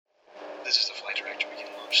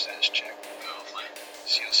Launch status check. Go flight.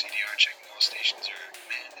 CLCDR checking all stations are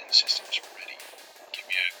manned and systems are ready. Give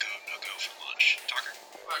me a go, no-go for launch. Talker.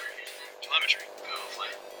 Roger, Houston. Telemetry. Go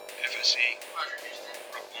flight. FSC. Roger,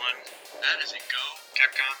 Houston. Rook 1. That is a go.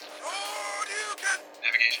 Capcom.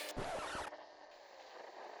 Navigation.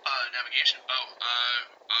 Navigation. Don't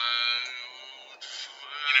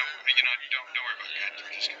worry about that.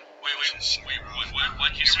 We're just gonna...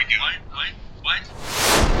 What? You said what?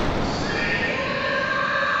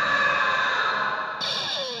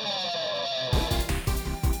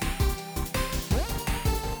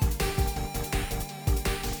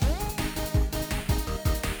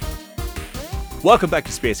 Welcome back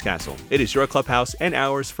to Space Castle. It is your clubhouse and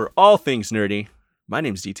ours for all things nerdy. My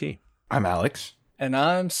name's DT. I'm Alex. And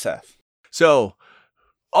I'm Seth. So,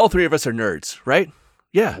 all three of us are nerds, right?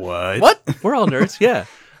 Yeah. What? We're all nerds, yeah.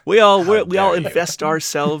 We all dare you. invest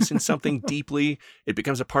ourselves in something deeply. It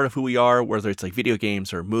becomes a part of who we are, whether it's like video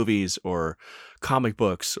games or movies or comic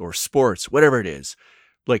books or sports, whatever it is.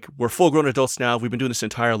 Like, we're full-grown adults now. We've been doing this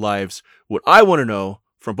entire lives. What I want to know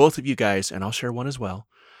from both of you guys, and I'll share one as well,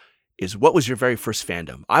 is what was your very first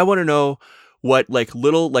fandom? I want to know what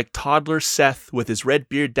little toddler Seth with his red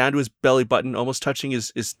beard down to his belly button, almost touching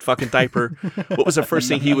his fucking diaper. What was the first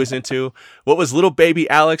thing he was into? What was little baby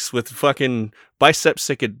Alex with fucking biceps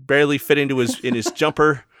that could barely fit into his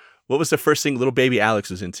jumper? What was the first thing little baby Alex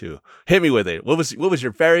was into? Hit me with it. What was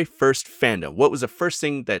your very first fandom? What was the first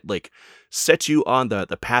thing that set you on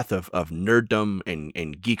the path of nerddom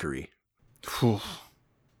and geekery?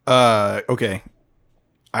 Okay.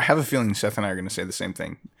 I have a feeling Seth and I are going to say the same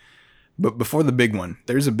thing. But before the big one,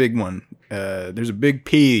 there's a big one. There's a big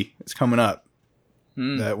P that's coming up.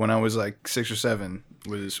 That when I was like 6 or 7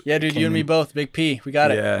 was... Yeah, dude, you and me both. Big P. We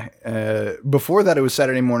got it. Yeah. Before that, it was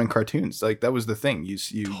Saturday morning cartoons. Like, that was the thing. You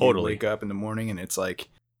Totally. wake up in the morning and it's like...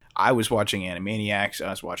 I was watching Animaniacs.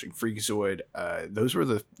 I was watching Freakazoid. Those were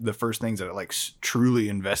the first things that I truly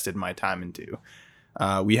invested my time into.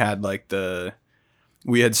 We had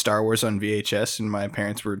we had Star Wars on VHS, and my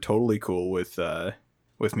parents were totally cool with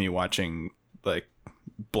me watching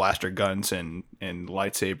blaster guns and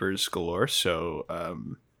lightsabers galore. So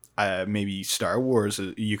maybe Star Wars,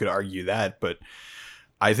 you could argue that, but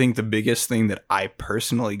I think the biggest thing that I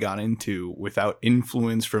personally got into without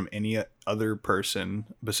influence from any other person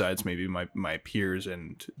besides maybe my peers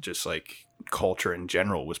and just culture in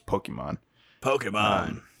general was Pokemon.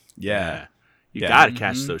 Yeah. You gotta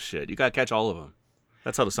catch those shit. You gotta catch all of them.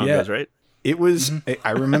 That's how the song goes, right? It was,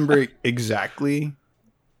 I remember exactly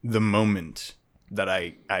the moment that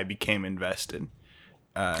I became invested.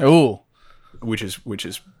 Which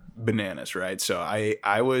is bananas, right? So I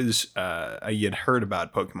had heard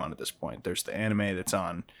about Pokemon at this point. There's the anime that's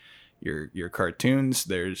on your cartoons.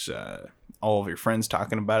 There's all of your friends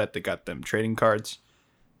talking about it. They got them trading cards.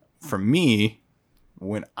 For me,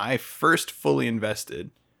 when I first fully invested,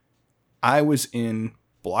 I was in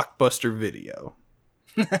Blockbuster Video.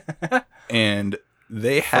 And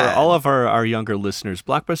they had... For all of our younger listeners,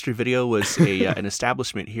 Blockbuster Video was an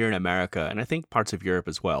establishment here in America, and I think parts of Europe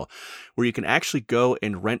as well, where you can actually go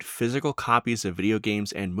and rent physical copies of video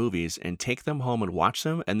games and movies and take them home and watch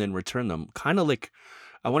them and then return them. Kind of like,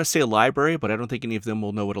 I want to say a library, but I don't think any of them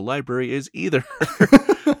will know what a library is either.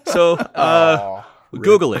 So,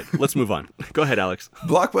 Google it. Let's move on. Go ahead, Alex.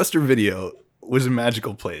 Blockbuster Video was a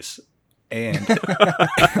magical place. And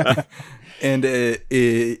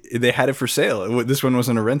they had it for sale. This one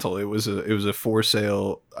wasn't a rental. It was a for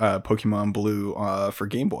sale Pokemon Blue for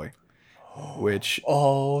Game Boy. Which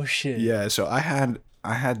shit. Yeah, so I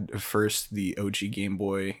had first the OG Game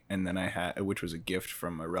Boy, and then I had, which was a gift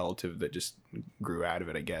from a relative that just grew out of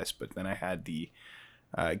it, I guess. But then I had the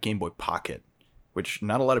Game Boy Pocket, which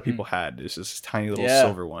not a lot of people had. It's this tiny little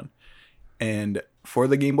silver one. And for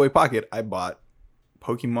the Game Boy Pocket, I bought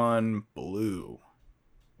Pokemon Blue,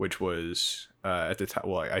 which was at the time,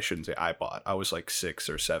 well, I shouldn't say I bought. I was like 6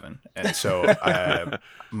 or 7, and so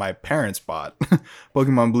my parents bought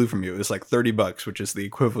Pokemon Blue from me. It was like $30, which is the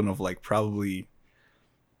equivalent of probably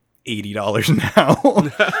 $80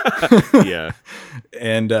 now. Yeah,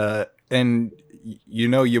 and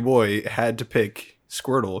your boy had to pick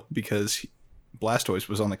Squirtle because Blastoise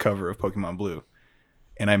was on the cover of Pokemon Blue.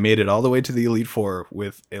 And I made it all the way to the Elite Four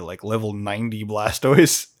with a level 90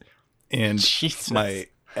 Blastoise and Jesus. My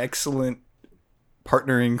excellent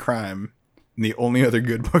partner in crime, and the only other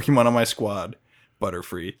good Pokemon on my squad,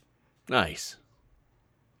 Butterfree. Nice.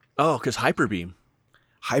 Oh, because Hyper Beam.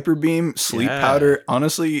 Sleep Powder.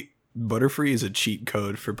 Honestly, Butterfree is a cheat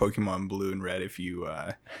code for Pokemon Blue and Red. If you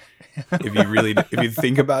if you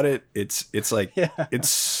think about it, it's like it's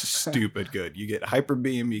stupid good. You get Hyper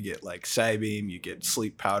Beam, you get like Psybeam, you get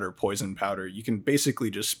Sleep Powder, Poison Powder. You can basically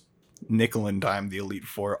just nickel and dime the Elite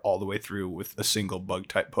Four all the way through with a single bug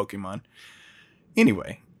type Pokemon.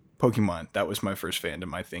 Anyway, Pokemon, that was my first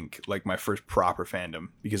fandom, I think, like my first proper fandom,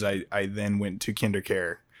 because I then went to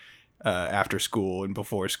kindercare after school and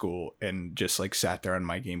before school and just like sat there on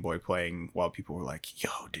my Game Boy playing while people were like, yo,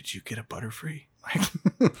 did you get a Butterfree?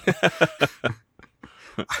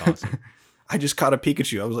 That's awesome. I just caught a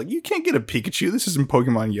Pikachu. I was like, you can't get a Pikachu. This isn't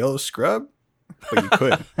Pokemon Yellow, scrub. But you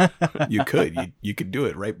could. You could do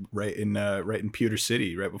it right in Pewter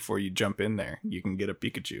City right before you jump in there. You can get a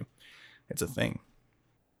Pikachu. It's a thing.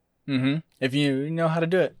 If you know how to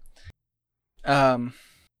do it.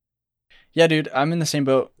 Yeah, dude, I'm in the same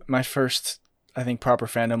boat. My first, I think, proper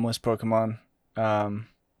fandom was Pokemon.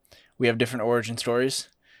 We have different origin stories,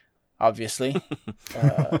 obviously.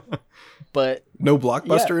 But no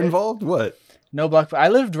Blockbuster involved? What? No Blockbuster. I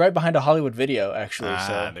lived right behind a Hollywood Video, actually,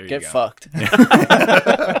 so there you get go. fucked.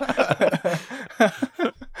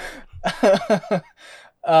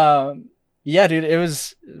 Yeah, dude, it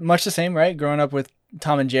was much the same, right? Growing up with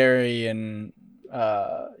Tom and Jerry and,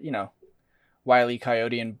 Wile E.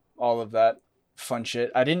 Coyote and all of that fun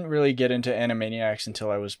shit. I didn't really get into Animaniacs until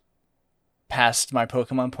I was past my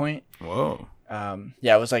Pokemon point. Whoa.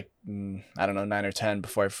 Yeah, it was like, I don't know, 9 or 10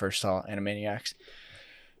 before I first saw Animaniacs,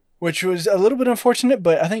 which was a little bit unfortunate,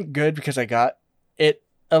 but I think good because I got it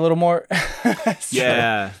a little more.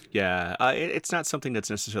 Yeah. It's not something that's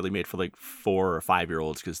necessarily made for like 4 or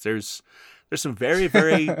 5-year-olds because there's some very,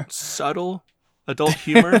 very subtle adult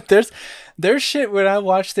humor. There's shit when I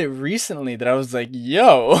watched it recently that I was like,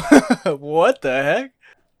 yo, what the heck?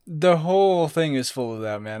 The whole thing is full of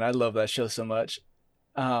that, man. I love that show so much.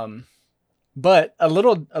 But a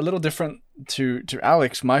little different to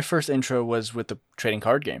Alex. My first intro was with the trading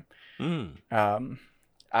card game.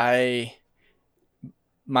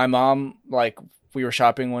 My mom, like, we were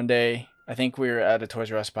shopping one day. I think we were at a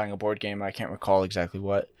Toys R Us buying a board game. I can't recall exactly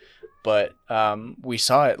what, but we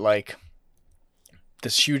saw it like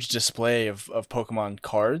this huge display of Pokemon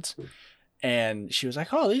cards. And she was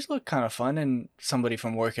like, oh, these look kind of fun. And somebody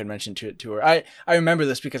from work had mentioned to her. I remember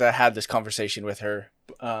this because I had this conversation with her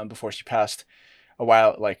before she passed a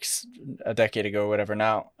while, like a decade ago or whatever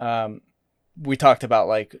now. We talked about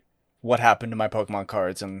like what happened to my Pokemon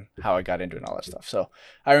cards and how I got into it and all that stuff. So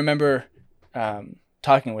I remember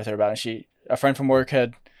talking with her about it. A friend from work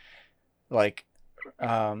had like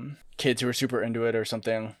kids who were super into it or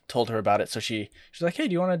something, told her about it. So she's like, hey,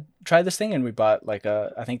 do you want to try this thing? And we bought like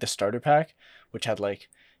I think the starter pack, which had like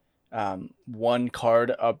one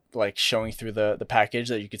card up, like showing through the package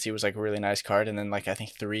that you could see was like a really nice card. And then like, I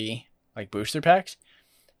think 3 like booster packs.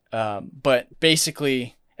 But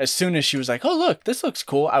basically as soon as she was like, oh, look, this looks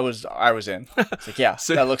cool, I was in. It's like, yeah,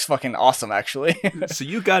 that looks fucking awesome, actually. So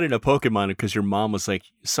you got into Pokemon because your mom was like,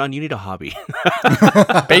 son, you need a hobby.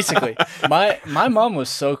 Basically. My mom was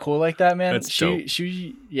so cool like that, man. That's dope.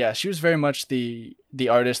 She was very much the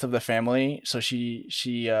artist of the family. So she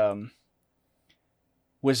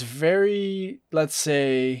was very, let's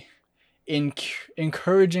say,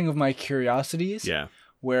 encouraging of my curiosities. Yeah.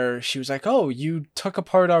 Where she was like, oh, you took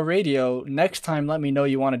apart our radio. Next time, let me know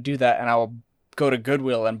you want to do that, and I'll go to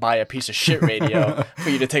Goodwill and buy a piece of shit radio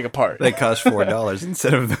for you to take apart. That cost $4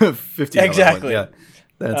 instead of the $50 Exactly. one. Yeah,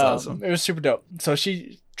 that's awesome. It was super dope. So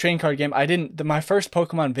trading card game. My first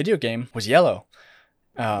Pokemon video game was Yellow.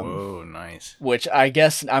 Whoa, nice. Which I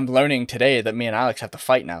guess I'm learning today that me and Alex have to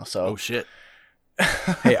fight now. So Oh, shit.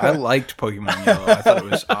 Hey, I liked Pokemon Yellow. I thought it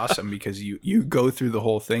was awesome because you go through the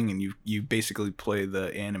whole thing and you basically play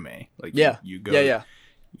the anime. Like you go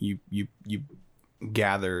you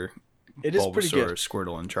gather it is pretty Bulbasaur, good.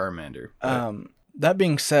 Squirtle, and Charmander. But That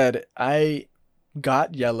being said, I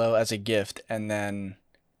got Yellow as a gift and then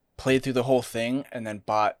played through the whole thing and then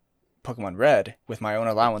bought Pokemon Red with my own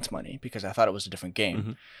allowance money because I thought it was a different game.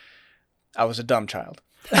 Mm-hmm. I was a dumb child.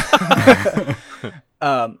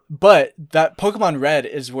 But that Pokemon Red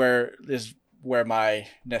is where my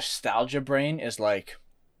nostalgia brain is like,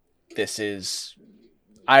 this is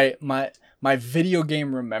my video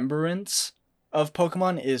game remembrance of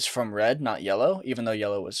Pokemon is from Red, not Yellow, even though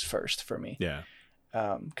Yellow was first for me. Yeah.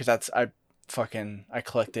 Because I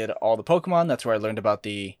collected all the Pokemon. That's where I learned about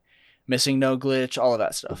the missing no glitch, all of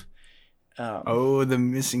that stuff. the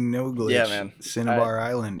missing no glitch. Yeah, man. Cinnabar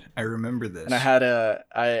Island. I remember this. And I had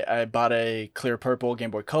I bought a clear purple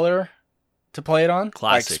Game Boy Color to play it on.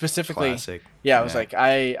 Classic. Like specifically. Classic. Yeah, I was like,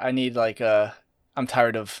 I need like I'm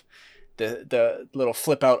tired of the little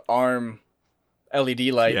flip out arm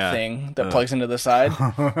LED light Yeah. thing that plugs into the side.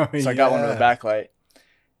 So I got one with a backlight.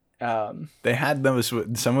 They had those.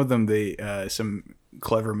 Some of them. Some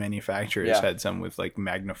clever manufacturers Yeah. had some with like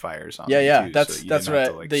magnifiers on. Yeah, them yeah, too, that's- so you that's didn't have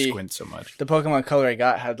to, what like, the- squint so much. The Pokemon color I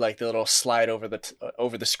got had like the little slide over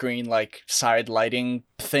the screen like side lighting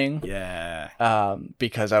thing. Yeah.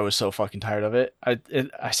 Because I was so fucking tired of it.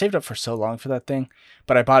 I saved up for so long for that thing,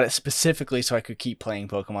 but I bought it specifically so I could keep playing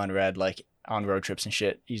Pokemon Red like on road trips and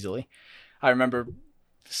shit easily. I remember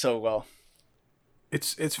so well.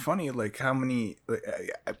 It's funny, like how many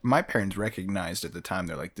my parents recognized at the time.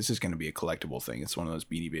 They're like, this is going to be a collectible thing. It's one of those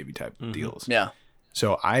Beanie Baby type deals. Yeah.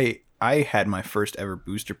 So I had my first ever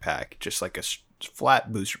booster pack, just like a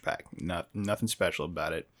flat booster pack, nothing special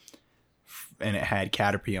about it, and it had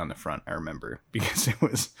Caterpie on the front. I remember because it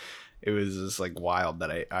was just like wild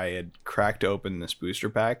that I had cracked open this booster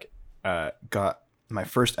pack, got my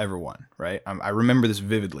first ever one, right? I remember this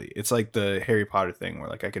vividly. It's like the Harry Potter thing where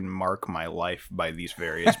like I can mark my life by these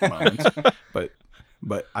various moments.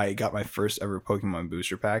 But I got my first ever Pokemon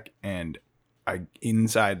booster pack, and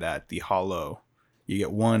inside that, the holo, you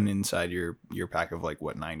get one inside your pack of like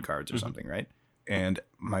 9 cards or something, right? And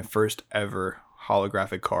my first ever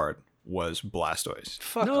holographic card was Blastoise,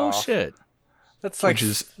 Fuck no off. shit. That's like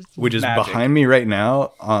which is magic. behind me right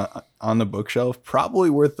now on the bookshelf, probably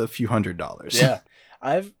worth a few $100s. Yeah.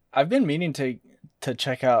 I've been meaning to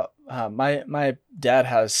check out. My dad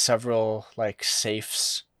has several like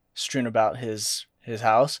safes strewn about his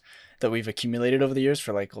house that we've accumulated over the years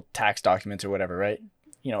for like tax documents or whatever, right?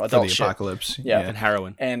 You know, For adult the shit. apocalypse. Yeah. And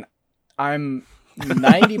heroin. And I'm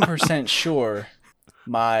 90% sure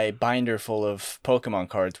my binder full of Pokemon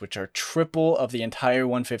cards, which are triple of the entire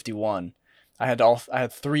 151. I had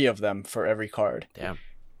 3 of them for every card. Damn.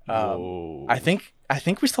 Whoa. I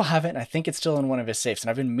think we still have it, and I think it's still in one of his safes. And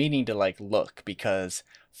I've been meaning to like look because,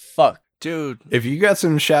 fuck, Dude. If you got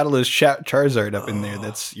some Shadowless Charizard up in there,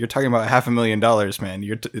 you're talking about $500,000,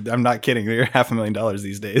 man. I'm not kidding. They're $500,000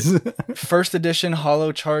 these days. first edition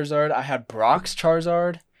Holo Charizard. I had Brock's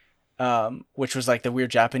Charizard, which was like the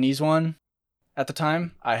weird Japanese one at the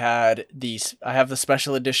time. I have the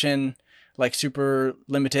special edition, like super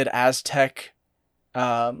limited Aztec,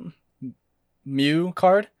 Mew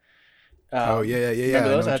card. Oh yeah. Remember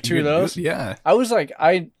those? I had 2 of those. Yeah. I was like,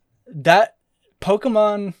 that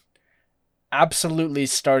Pokemon absolutely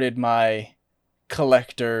started my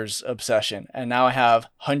collector's obsession, and now I have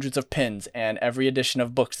hundreds of pins and every edition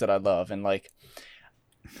of books that I love, and like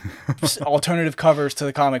alternative covers to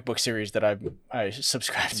the comic book series that I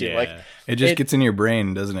subscribe to. Yeah. Like, It just gets in your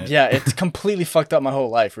brain, doesn't it? yeah, it's completely fucked up my whole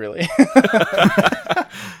life, really.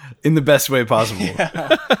 In the best way possible.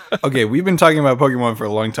 Okay, we've been talking about Pokemon for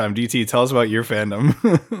a long time. DT, tell us about your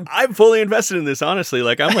fandom. I'm fully invested in this, honestly.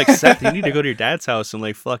 Like, I'm like, Seth, you need to go to your dad's house and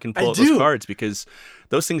like fucking pull I out those do. cards, because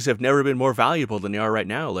those things have never been more valuable than they are right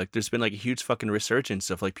now. Like, there's been like a huge fucking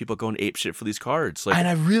resurgence of like people going apeshit for these cards. Like, And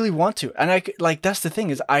I really want to. And that's the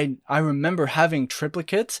thing is I remember having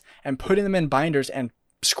triplicates and putting them in binders and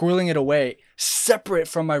squirreling it away separate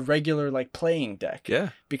from my regular like playing deck. yeah.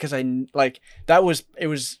 Because it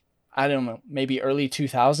was I don't know, maybe early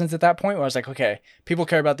 2000s at that point where I was like, okay, people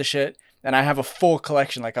care about the shit and I have a full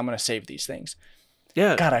collection. Like, I'm going to save these things.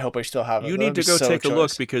 Yeah. God, I hope I still have it. You That'd need to be go so take a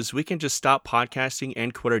look, choice. because we can just stop podcasting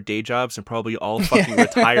and quit our day jobs and probably all fucking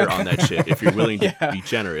retire on that shit if you're willing to Yeah. be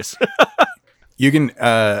generous. You can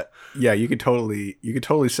you could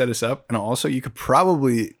totally set us up, and also you could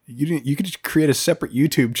probably you could just create a separate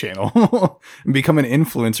YouTube channel and become an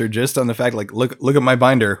influencer just on the fact, like, look at my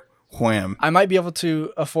binder, wham. I might be able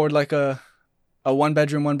to afford like a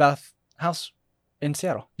 1-bedroom, 1-bath house in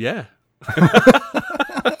Seattle. Yeah.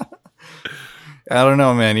 I don't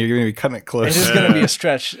know, man. You're gonna be cutting it It's close. just gonna be a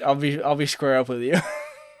stretch. I'll be square up with you.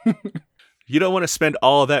 You don't want to spend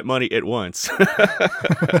all of that money at once.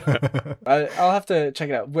 I'll have to check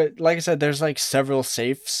it out. But like I said, there's like several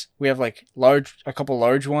safes. We have like a couple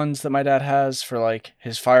large ones that my dad has for like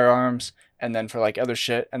his firearms, and then for like other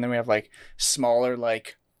shit. And then we have like smaller,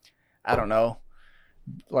 like, I don't know,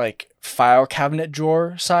 like file cabinet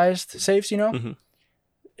drawer sized safes, you know, Mhm.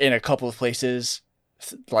 in a couple of places,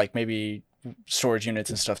 like maybe storage units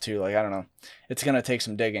and stuff too. Like, I don't know. It's going to take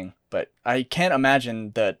some digging, but I can't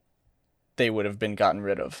imagine that they would have been gotten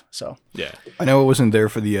rid of. So Yeah. I know it wasn't there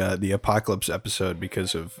for the apocalypse episode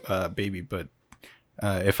because of baby, but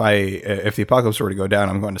if the apocalypse were to go down,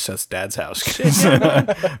 I'm going to Seth's dad's house. 'Cause,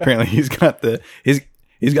 apparently he's got the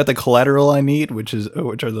collateral I need, which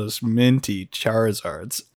are those minty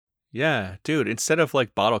Charizards. Yeah, dude, instead of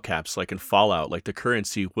like bottle caps like in Fallout, like the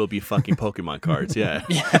currency will be fucking Pokemon cards. Yeah.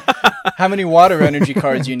 Yeah. How many water energy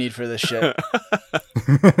cards you need for this shit?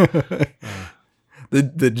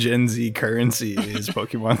 The Gen Z currency is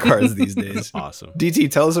Pokemon cards these days. Awesome. DT,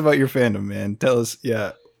 tell us about your fandom, man. Tell us,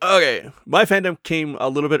 yeah. Okay, my fandom came a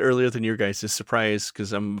little bit earlier than your guys' surprise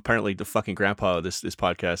because I'm apparently the fucking grandpa of this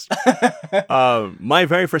podcast. My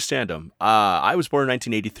very first fandom, I was born in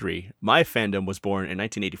 1983. My fandom was born in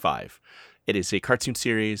 1985. It is a cartoon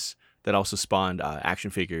series that also spawned action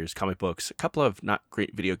figures, comic books, a couple of not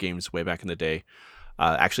great video games way back in the day.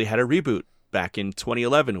 Actually had a reboot back in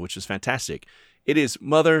 2011, which was fantastic. It is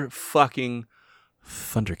motherfucking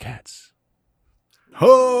Thundercats.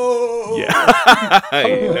 Oh yeah.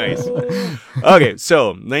 Nice. Okay, so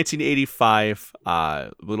 1985,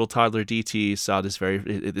 little toddler DT saw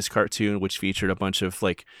this cartoon which featured a bunch of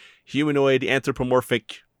like humanoid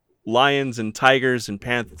anthropomorphic lions and tigers and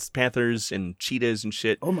panthers and cheetahs and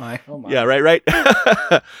shit. Oh my. Yeah, right.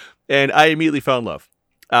 And I immediately fell in love.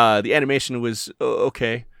 The animation was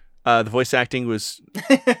okay. The voice acting was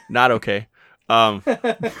not okay.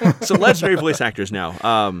 So legendary voice actors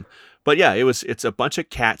now. But yeah, it's a bunch of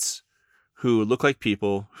cats who look like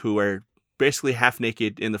people who are basically half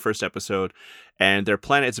naked in the first episode, and their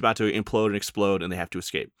planet is about to implode and explode, and they have to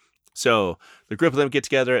escape. So the group of them get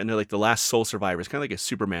together, and they're like the last sole survivors, kind of like a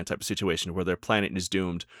Superman type of situation where their planet is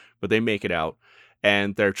doomed, but they make it out,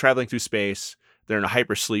 and they're traveling through space. They're in a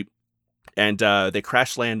hypersleep, and they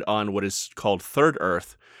crash land on what is called Third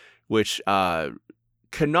Earth, which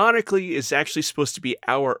canonically is actually supposed to be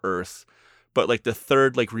our Earth, but like the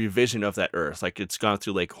third like revision of that Earth. Like it's gone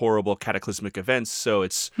through like horrible cataclysmic events, so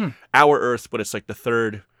it's our Earth, but it's like the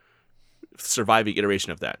third surviving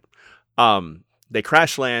iteration of that. They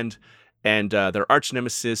crash land, and their arch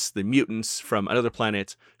nemesis, the mutants from another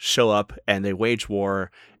planet, show up and they wage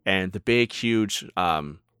war. And the big, huge,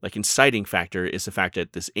 like inciting factor is the fact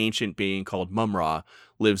that this ancient being called Mum-Ra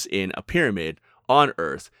lives in a pyramid on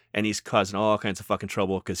Earth, and he's causing all kinds of fucking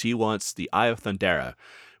trouble because he wants the Eye of Thundera,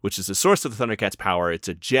 which is the source of the Thundercats' power. It's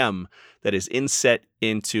a gem that is inset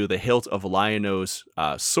into the hilt of Lion-O's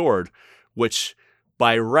sword, which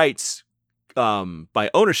by rights, by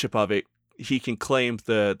ownership of it, he can claim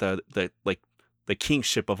the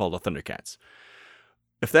kingship of all the Thundercats.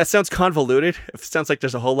 If that sounds convoluted, if it sounds like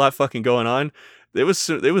there's a whole lot fucking going on, there was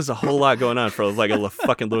a whole lot going on for like a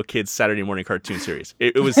fucking little kid's Saturday morning cartoon series.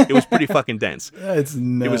 It was pretty fucking dense. It's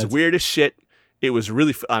nuts. It was weird as shit. It was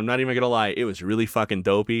really, I'm not even gonna lie, it was really fucking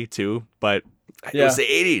dopey too. But it was the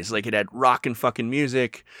 80s. Like it had rockin' fucking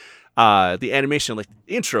music. The animation, like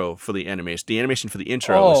the intro for the animation for the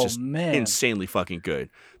intro was just insanely fucking good.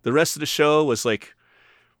 The rest of the show was like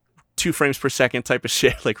 2 frames per second type of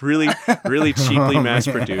shit, like really, really cheaply mass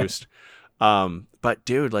produced. But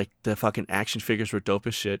dude, like the fucking action figures were dope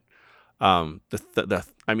as shit. I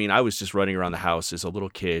mean, I was just running around the house as a little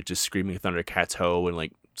kid, just screaming Thundercats ho and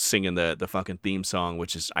like singing the fucking theme song,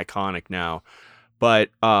 which is iconic now. But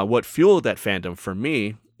what fueled that fandom for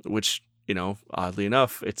me, which, you know, oddly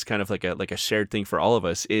enough, it's kind of like a shared thing for all of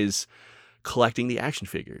us, is collecting the action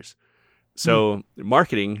figures. So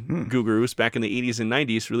marketing gurus back in the 80s and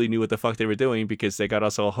 90s really knew what the fuck they were doing because they got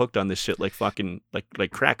us all hooked on this shit like fucking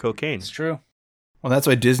like crack cocaine. It's true. Well, that's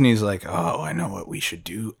why Disney's like, oh, I know what we should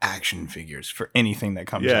do. Action figures for anything that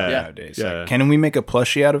comes out nowadays. Yeah. Like, can we make a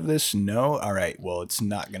plushie out of this? No? All right. Well, it's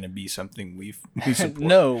not going to be something we support.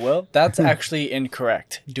 No, well, that's actually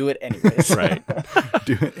incorrect. Do it anyways. Right.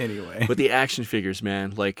 Do it anyway. But the action figures,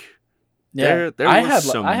 man, like Yeah, there I was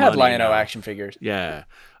some had money Lion-O now. action figures. Yeah,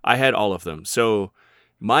 I had all of them. So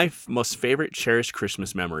my most favorite cherished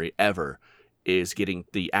Christmas memory ever is getting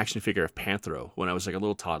the action figure of Panthro when I was like a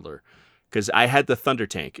little toddler. Because I had the Thunder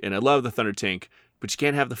Tank, and I love the Thunder Tank, but you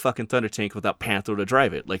can't have the fucking Thunder Tank without Panthro to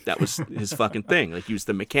drive it. Like, that was his fucking thing. Like, he was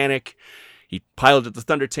the mechanic. He piloted the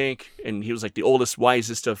Thunder Tank, and he was like the oldest,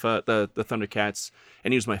 wisest of the Thundercats,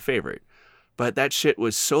 and he was my favorite. But that shit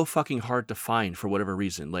was so fucking hard to find for whatever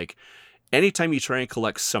reason. Like, anytime you try and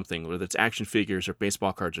collect something, whether it's action figures or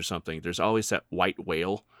baseball cards or something, there's always that white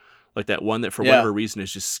whale. Like, that one that for whatever reason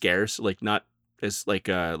is just scarce, like, not as, like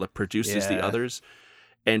produced as the others.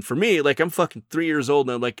 And for me, like, I'm fucking 3 years old,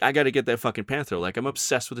 and I'm like, I got to get that fucking Panthro. Like, I'm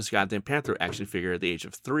obsessed with this goddamn Panthro action figure at the age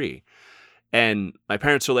of 3. And my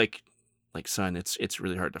parents are like, son, it's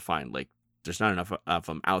really hard to find. Like, there's not enough of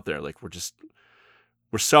them out there. Like,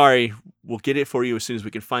 we're sorry. We'll get it for you as soon as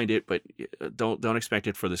we can find it, but don't expect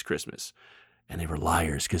it for this Christmas. And they were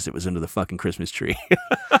liars because it was under the fucking Christmas tree.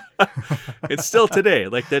 It's still today.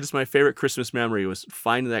 Like, that is my favorite Christmas memory, was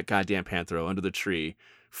finding that goddamn Panthro under the tree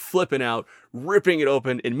flipping out, ripping it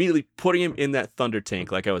open, immediately putting him in that thunder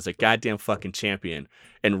tank like I was a goddamn fucking champion,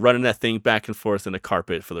 and running that thing back and forth in the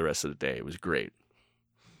carpet for the rest of the day. It was great.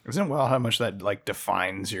 Isn't it wild how much that like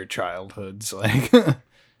defines your childhoods? Like,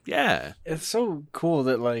 Yeah. It's so cool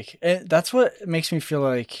that like that's what makes me feel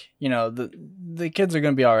like, you know, the kids are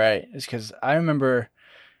gonna be all right. Is because I remember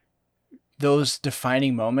those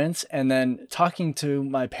defining moments, and then talking to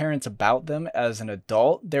my parents about them as an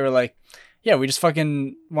adult. They were like, "Yeah, we just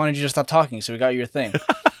fucking wanted you to stop talking, so we got you your thing."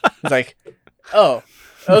 It's like, oh,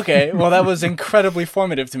 okay. Well, that was incredibly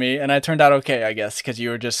formative to me, and I turned out okay, I guess, because you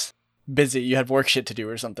were just busy. You had work shit to do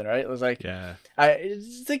or something, right? It was like, Yeah.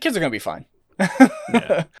 the kids are gonna be fine.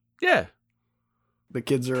 Yeah. Yeah. the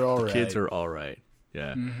kids are all right. Kids are all right.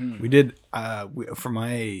 Yeah. Mhm. We did for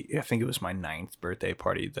my I think it was my 9th birthday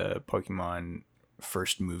party, the Pokemon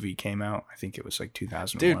first movie came out. I think it was like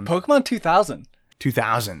 2001. Dude, Pokemon 2000.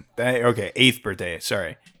 2000. Okay, 8th birthday.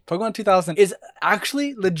 Sorry. Pokemon 2000 is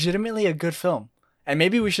actually legitimately a good film. And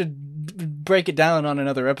maybe we should break it down on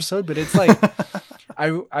another episode, but it's like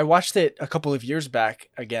I watched it a couple of years back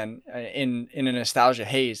again in a nostalgia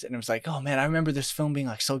haze, and it was like, oh man, I remember this film being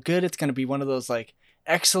like so good. It's going to be one of those like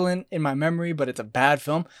excellent in my memory, but it's a bad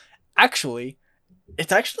film. Actually,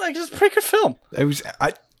 it's actually like just a pretty good film. It was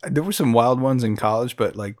there were some wild ones in college,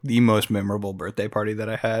 but like the most memorable birthday party that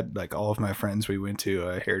I had, like all of my friends, we went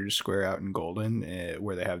to Heritage Square out in Golden,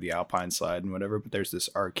 where they have the Alpine slide and whatever. But there's this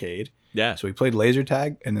arcade. Yeah. So we played laser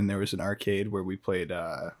tag, and then there was an arcade where we played.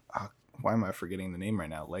 Why am I forgetting the name right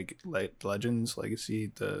now? Like Legends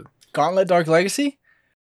Legacy, the Gauntlet Dark Legacy?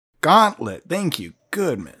 Gauntlet. Thank you,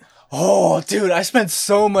 Goodman. Oh, dude, I spent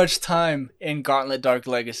so much time in Gauntlet Dark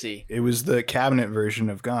Legacy. It was the cabinet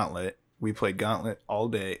version of Gauntlet. We played Gauntlet all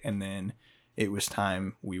day, and then it was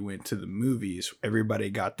time we went to the movies.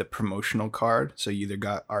 Everybody got the promotional card, so you either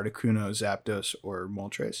got Articuno, Zapdos, or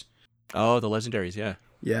Moltres. Oh, the legendaries. Yeah.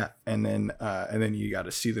 Yeah, and then you got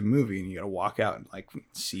to see the movie, and you got to walk out and like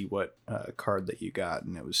see what card that you got.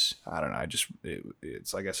 And it was, I don't know,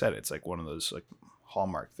 it's like I said, it's like one of those like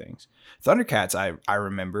Hallmark things. Thundercats, I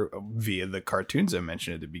remember via the cartoons I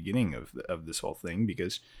mentioned at the beginning of this whole thing,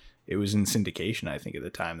 because it was in syndication, I think, at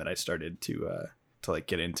the time that I started to like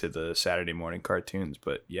get into the Saturday morning cartoons.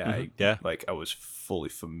 But yeah, I was fully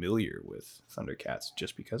familiar with Thundercats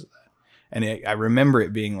just because of that. And I remember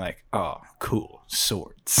it being like, oh, cool,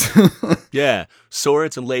 swords. Yeah.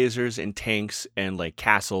 Swords and lasers and tanks and like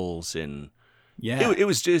castles, and Yeah, it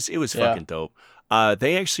was fucking dope.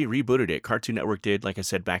 They actually rebooted it. Cartoon Network did, like I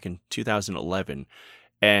said, back in 2011,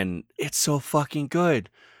 and it's so fucking good.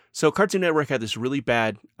 So Cartoon Network had this really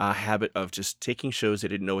bad habit of just taking shows they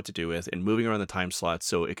didn't know what to do with and moving around the time slots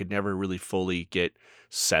so it could never really fully get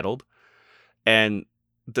settled. And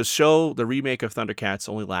the remake of Thundercats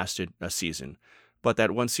only lasted a season, but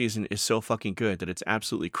that one season is so fucking good that it's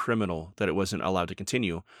absolutely criminal that it wasn't allowed to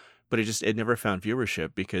continue. But it never found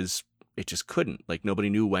viewership because it just couldn't. Like, nobody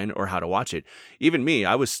knew when or how to watch it. Even me,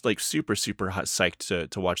 I was like super hot psyched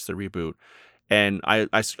to watch the reboot. And I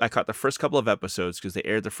caught the first couple of episodes because they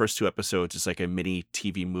aired the first 2 episodes as like a mini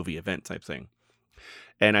TV movie event type thing.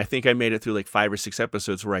 And I think I made it through like 5 or 6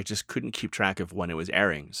 episodes where I just couldn't keep track of when it was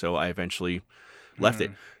airing. So I eventually left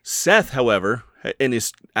it. Seth, however, in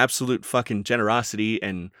his absolute fucking generosity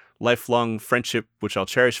and lifelong friendship, which I'll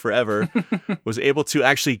cherish forever, was able to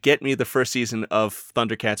actually get me the first season of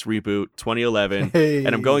Thundercats reboot 2011. Hey.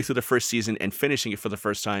 And I'm going through the first season and finishing it for the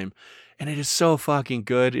first time. And it is so fucking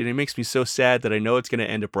good. And it makes me so sad that I know it's going to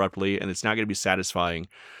end abruptly and it's not going to be satisfying.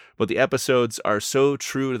 But the episodes are so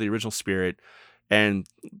true to the original spirit. And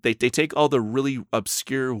they take all the really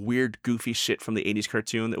obscure, weird, goofy shit from the 80s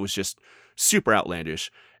cartoon that was just super outlandish,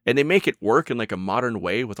 and they make it work in like a modern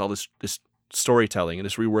way with all this storytelling and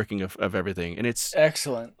this reworking of everything. And it's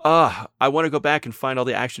excellent. I want to go back and find all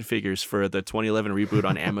the action figures for the 2011 reboot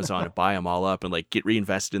on Amazon and buy them all up and like get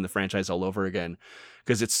reinvested in the franchise all over again,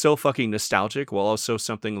 because it's so fucking nostalgic while also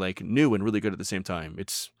something like new and really good at the same time.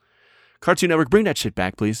 It's Cartoon Network, bring that shit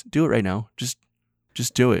back, please. Do it right now. Just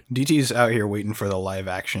do it. DT's out here waiting for the live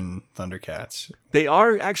action Thundercats. They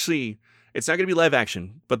are actually, it's not going to be live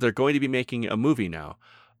action, but they're going to be making a movie now.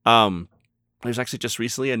 There's actually just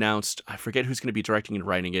recently announced, I forget who's going to be directing and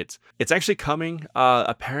writing it. It's actually coming.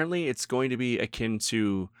 Apparently it's going to be akin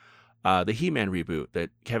to the He-Man reboot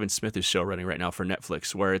that Kevin Smith is show running right now for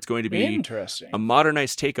Netflix, where it's going to be Interesting. a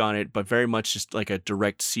modernized take on it, but very much just like a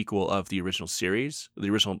direct sequel of the original series, the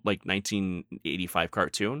original like 1985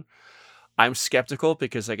 cartoon. I'm skeptical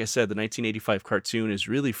because, like I said, the 1985 cartoon is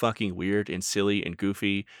really fucking weird and silly and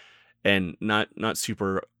goofy and not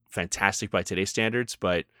super fantastic by today's standards,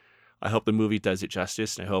 but I hope the movie does it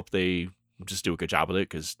justice, and I hope they just do a good job with it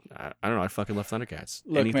because I don't know. I fucking love Thundercats.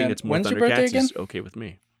 Look, Anything man, that's more when's your birthday Thundercats again? is okay with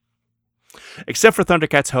me. Except for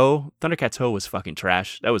Thundercats Ho. Thundercats Ho was fucking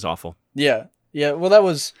trash. That was awful. Yeah. Well, that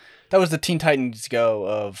was the Teen Titans Go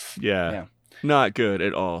of. Yeah. Not good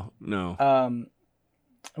at all. No.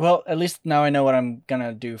 Well, at least now I know what I'm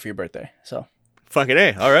gonna do for your birthday. So. Fucking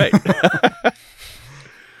A. All right.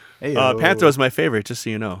 Hey, Panther was my favorite, just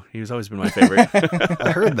so you know. He's always been my favorite.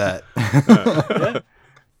 I heard that. Yeah.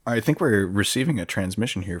 All right, I think we're receiving a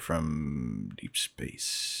transmission here from deep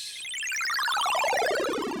space.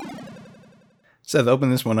 Seth,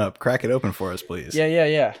 open this one up. Crack it open for us, please.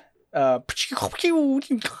 Yeah. Oh,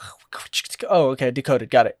 okay, decoded.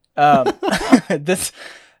 Got it.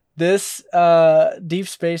 This deep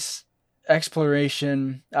space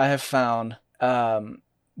exploration I have found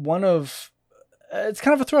one of it's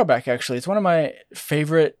kind of a throwback actually. It's one of my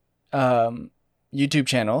favorite YouTube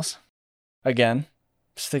channels. Again,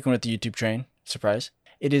 sticking with the YouTube train. Surprise.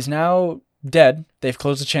 It is now dead. They've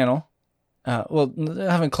closed the channel. Well, they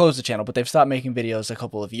haven't closed the channel, but they've stopped making videos a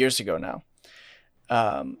couple of years ago now.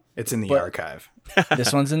 It's in the but- archive.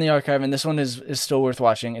 This one's in the archive, and this one is still worth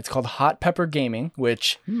watching. It's called Hot Pepper Gaming,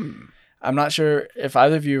 which I'm not sure if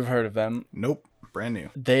either of you have heard of them. Nope. Brand new.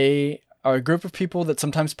 They are a group of people that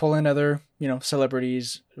sometimes pull in other,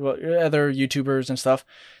 celebrities, other YouTubers and stuff.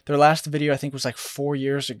 Their last video, I think, was like 4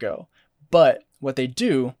 years ago. But what they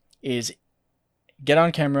do is get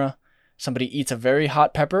on camera, somebody eats a very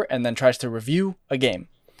hot pepper, and then tries to review a game.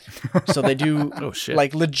 So they do Oh, shit.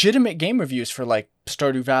 like legitimate game reviews for like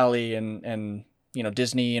Stardew Valley and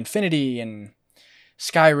Disney Infinity and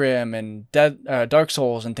Skyrim and Dark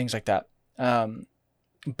Souls and things like that.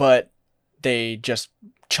 But they just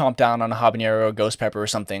chomp down on a habanero or ghost pepper or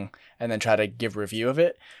something and then try to give a review of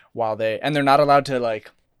it and they're not allowed to like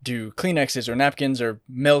do Kleenexes or napkins or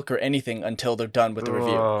milk or anything until they're done with the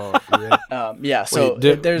review. Oh, yeah. So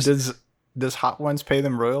Wait, there's does Hot Ones pay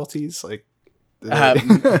them royalties? Like,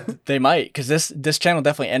 they might, because this channel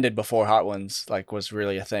definitely ended before Hot Ones was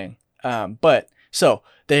really a thing. But so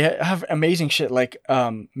they have amazing shit like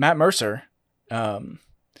Matt Mercer,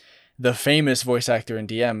 the famous voice actor in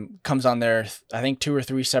DM, comes on there I think 2 or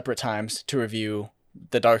 3 separate times to review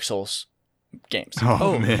the Dark Souls games.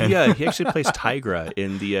 Oh, man. yeah. He actually plays Tigra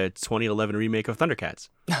in the 2011 remake of Thundercats.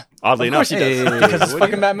 Oddly Of course enough. he does, Hey, because it's what do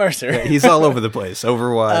fucking Matt Mercer. He's all over the place.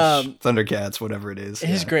 Overwatch, Um, Thundercats, whatever it is.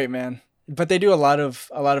 He's Yeah. great, man. But they do a lot of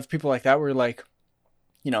people like that where like,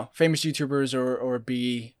 famous YouTubers or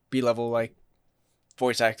B level like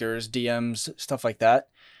voice actors, DMs, stuff like that.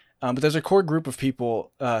 But there's a core group of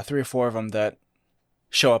people, 3 or 4 of them that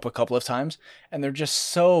show up a couple of times, and they're just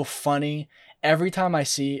so funny. Every time I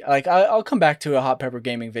see, like, I'll come back to a Hot Pepper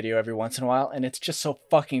Gaming video every once in a while, and it's just so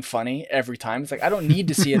fucking funny every time. It's like, I don't need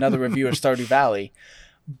to see another review of Stardew Valley,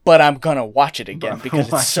 but I'm gonna watch it again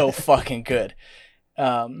because it's so fucking good.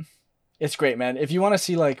 It's great, man. If you want to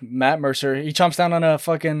see, like, Matt Mercer, he chomps down on a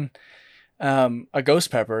fucking, a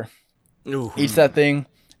ghost pepper, Ooh. eats that thing,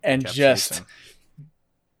 and Capsaicin.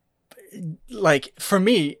 like, for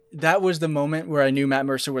me, that was the moment where I knew Matt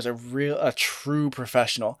Mercer was a true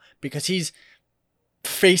professional, because his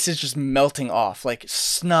face is just melting off, like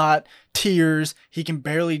snot, tears. He can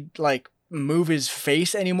barely like move his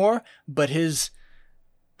face anymore, but his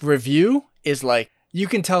review is like, you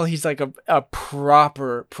can tell he's like a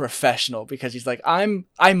proper professional, because he's like,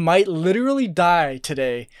 I might literally die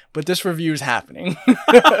today, but this review is happening. You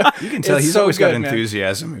can tell It's he's so always good, got man.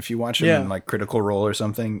 enthusiasm. If you watch him Yeah. in like Critical Role or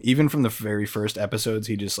something, even from the very first episodes,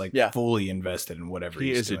 he just like Yeah. fully invested in whatever He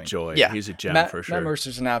he's is doing. a joy. Yeah. He's a gem Matt, for sure. Matt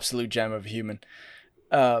Mercer's an absolute gem of a human.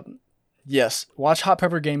 Yes, watch Hot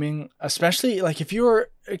Pepper Gaming, especially like if you're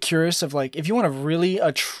curious of like, if you want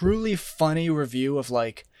a truly funny review of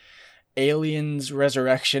like Aliens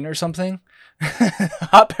Resurrection or something,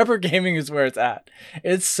 Hot Pepper Gaming is where it's at.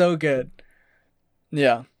 It's so good.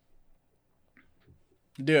 Yeah.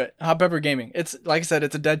 Do it. Hot Pepper Gaming. It's like I said,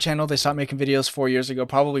 it's a dead channel. They stopped making videos 4 years ago,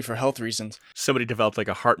 probably for health reasons. Somebody developed like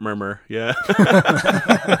a heart murmur. Yeah.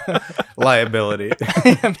 Liability.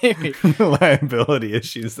 Yeah, maybe. Liability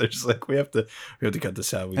issues. They're just like, we have to cut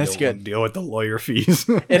this out. We That's don't good. want to deal with the lawyer fees.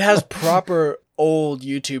 It has proper old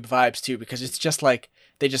YouTube vibes too, because it's just like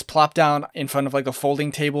they just plop down in front of like a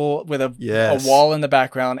folding table with a Yes. wall in the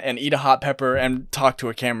background and eat a hot pepper and talk to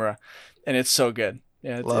a camera, and it's so good.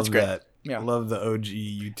 Yeah, it's Love great. that. Yeah. Love the OG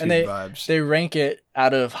YouTube And vibes. They rank it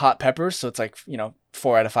out of hot peppers, so it's like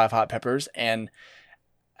 4 out of 5 hot peppers, and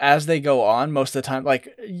as they go on, most of the time,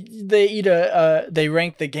 like they eat they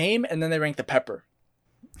rank the game and then they rank the pepper,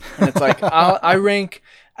 and it's like I rank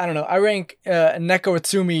Neko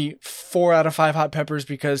Utsumi 4 out of 5 hot peppers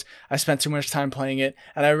because I spent too much time playing it,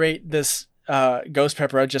 and I rate this ghost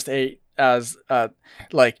pepper I just ate as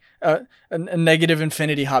like a negative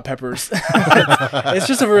infinity hot peppers. It's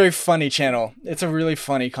just a really funny channel. It's a really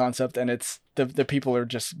funny concept, and it's the people are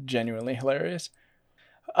just genuinely hilarious.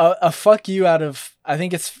 A fuck you out of, I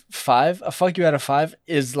think it's 5. A fuck you out of 5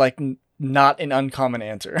 is like not an uncommon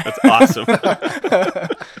answer. That's awesome.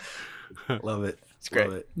 Love it. It's great.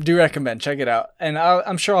 Love it. Do recommend. Check it out. And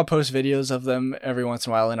I'm sure I'll post videos of them every once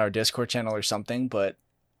in a while in our Discord channel or something. But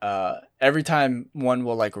every time one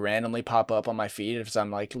will like randomly pop up on my feed if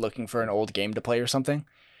I'm like looking for an old game to play or something,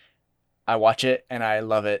 I watch it and I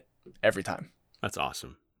love it every time. That's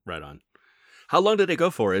awesome. Right on. How long did it go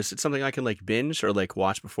for? Is it something I can like binge or like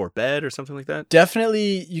watch before bed or something like that?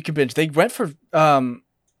 Definitely you can binge. They went for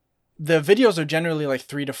the videos are generally like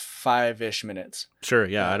 3 to 5-ish minutes. Sure.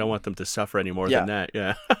 Yeah. I don't want them to suffer any more than that.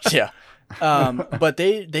 Yeah. Yeah. But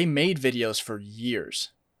they made videos for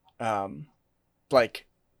years. Like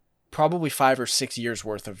probably 5 or 6 years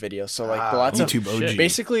worth of videos. So like lots YouTube of OG.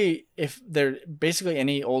 basically if they're basically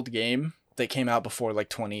any old game that came out before like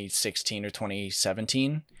 2016 or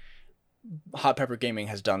 2017, Hot Pepper Gaming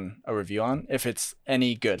has done a review on if it's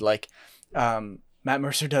any good. Like Matt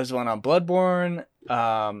Mercer does one on Bloodborne,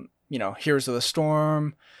 Heroes of the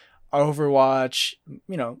Storm, Overwatch,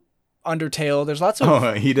 Undertale. There's lots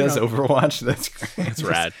of he does Overwatch. That's great. It's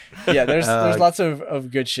rad. Yeah, there's lots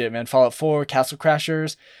of good shit, man. Fallout 4, Castle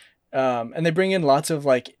Crashers, and they bring in lots of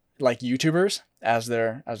like YouTubers as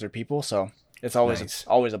their people, so it's always Nice.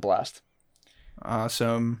 always a blast.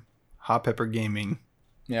 Awesome. Hot Pepper Gaming.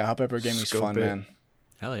 Yeah, Hot Pepper Gaming's Scope fun, it. man.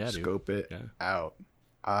 Hell yeah, dude. Scope it Yeah. out.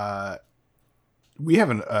 We have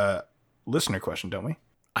a listener question, don't we?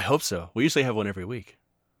 I hope so. We usually have one every week.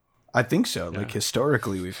 I think so. Like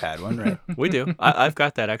historically, we've had one, right? We do. I've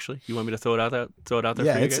got that actually. You want me to throw it out there Yeah,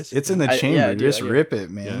 for you guys? it's in the I chamber. do, Just I do. rip it,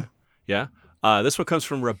 man. Yeah. This one comes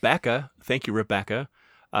from Rebecca. Thank you, Rebecca.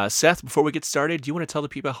 Seth, before we get started, do you want to tell the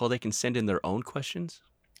people how they can send in their own questions?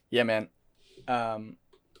 Yeah, man.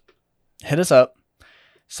 Hit us up.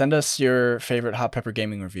 Send us your favorite Hot Pepper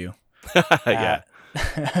Gaming review. Yeah.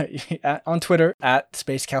 On Twitter at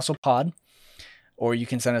Space Castle Pod, or you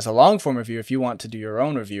can send us a long form review if you want to do your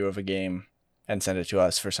own review of a game and send it to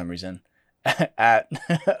us for some reason at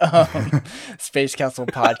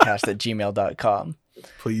spacecastlepodcast@gmail.com.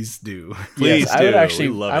 Please do. Please yes, do. I would actually,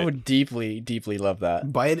 We love I it. would deeply love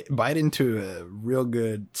that. Bite into a real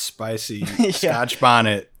good spicy Yeah. Scotch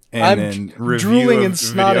bonnet and I'm then review drooling a and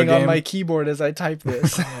video snotting on game. my keyboard as I type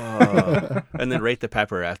this. And then rate the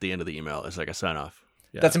pepper at the end of the email as like a sign off.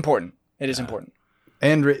 Yeah. That's important. It is important.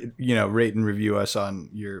 And rate and review us on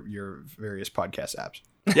your various podcast apps.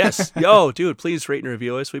 Yes. Yo, dude, please rate and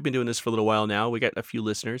review us. We've been doing this for a little while now. We got a few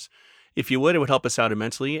listeners. If you would, it would help us out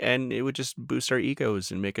immensely, and it would just boost our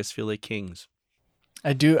egos and make us feel like kings.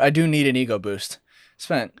 I do need an ego boost. It's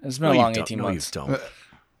been a long 18 months. You don't.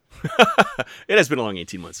 It has been a long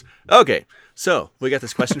 18 months. Okay, so we got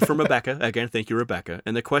this question from Rebecca. Again, thank you, Rebecca.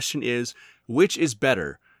 And the question is, which is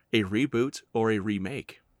better, a reboot or a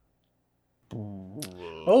remake?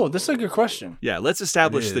 Oh, this is a good question. Yeah, let's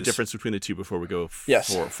establish It the is. difference between the two before we go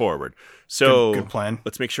Yes. forward. So Good plan.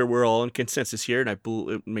 let's make sure we're all in consensus here, and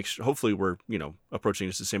hopefully we're approaching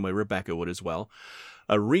this the same way Rebecca would as well.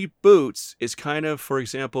 A reboot is kind of, for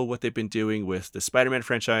example, what they've been doing with the Spider-Man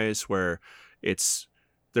franchise, where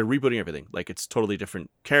they're rebooting everything. Like it's totally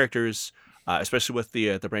different characters, especially with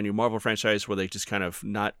the brand new Marvel franchise, where they just kind of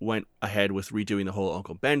not went ahead with redoing the whole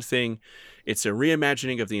Uncle Ben thing. It's a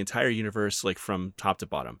reimagining of the entire universe, like from top to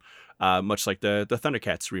bottom. Much like the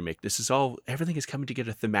Thundercats remake. Everything is coming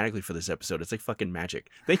together thematically for this episode. It's like fucking magic.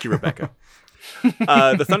 Thank you, Rebecca.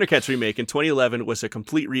 The Thundercats remake in 2011 was a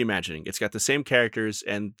complete reimagining. It's got the same characters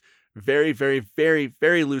and very, very, very,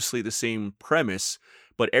 very loosely the same premise,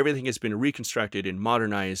 but everything has been reconstructed and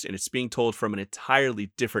modernized, and it's being told from an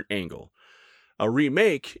entirely different angle. A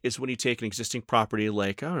remake is when you take an existing property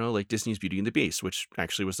like, I don't know, like Disney's Beauty and the Beast, which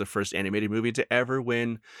actually was the first animated movie to ever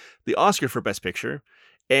win the Oscar for Best Picture,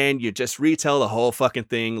 and you just retell the whole fucking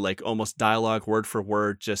thing, like almost dialogue word for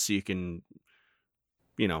word, just so you can,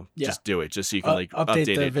 just do it, just so you can update update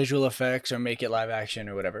the it. visual effects or make it live action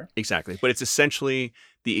or whatever. Exactly. But it's essentially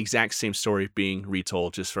the exact same story being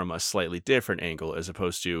retold, just from a slightly different angle, as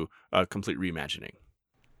opposed to a complete reimagining.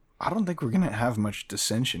 I don't think we're gonna have much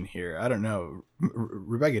dissension here. I don't know.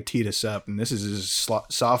 Rebecca teed us up, and this is his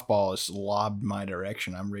softball is lobbed my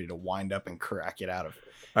direction. I'm ready to wind up and crack it out of.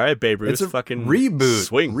 All right, Babe Ruth, It's a fucking reboot.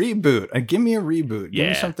 swing. Reboot. Give me a reboot. Give me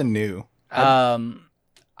Yeah. something new. I'm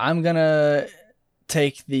gonna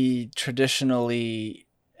take the traditionally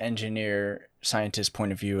engineer scientist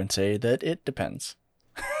point of view and say that it depends.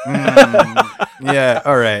 Yeah.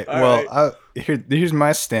 All right. All Well, right. here's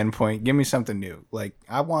my standpoint. Give me something new. Like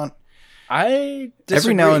I want I disagree.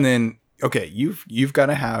 every now and then. Okay, you've got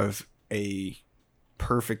to have a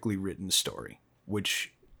perfectly written story,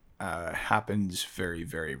 which happens very,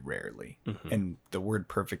 very rarely. Mhm. And the word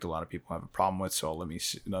 "perfect" a lot of people have a problem with. So let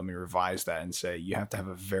me revise that and say you have to have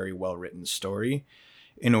a very well written story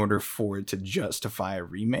in order for it to justify a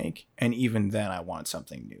remake. And even then, I want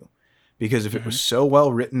something new, because if it was so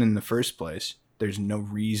well written in the first place, there's no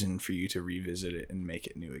reason for you to revisit it and make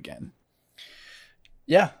it new again.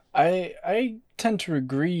 Yeah, I tend to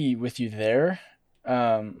agree with you there.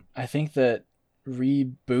 I think that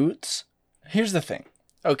reboots. Here's the thing.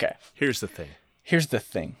 Okay, Here's the thing. here's the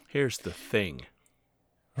thing. Here's the thing.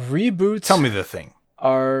 Reboots Tell me the thing.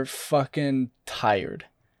 are fucking tired.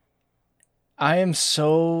 I am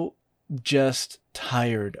so just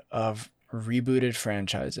tired of rebooted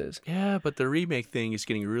franchises. Yeah, but the remake thing is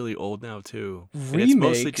getting really old now too. And it's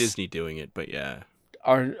mostly Remakes Disney doing it, but yeah.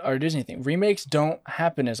 are Disney thing. Remakes don't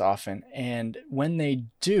happen as often, and when they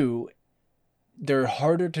do, they're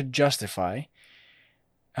harder to justify.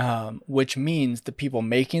 Which means the people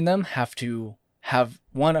making them have to have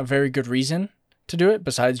one, a very good reason to do it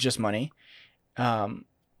besides just money.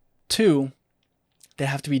 Two, they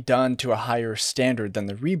have to be done to a higher standard than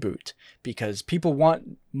the reboot, because people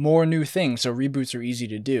want more new things, so reboots are easy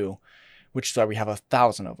to do, which is why we have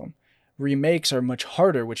 1,000 of them. Remakes are much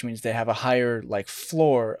harder, which means they have a higher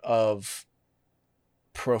floor of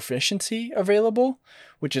proficiency available,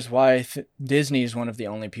 which is why Disney is one of the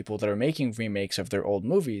only people that are making remakes of their old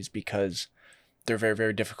movies, because they're very,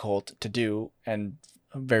 very difficult to do, and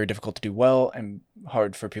very difficult to do well, and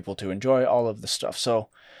hard for people to enjoy, all of the stuff. So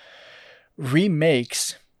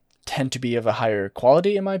remakes tend to be of a higher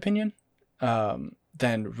quality, in my opinion, than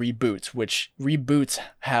reboots, which reboots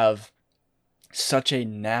have such a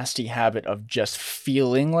nasty habit of just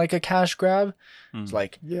feeling like a cash grab. It's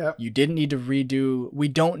like, Yeah. you didn't need to redo. We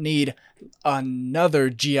don't need another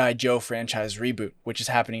G.I. Joe franchise reboot, which is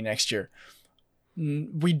happening next year.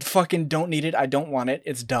 We fucking don't need it. I don't want it.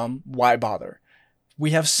 It's dumb. Why bother?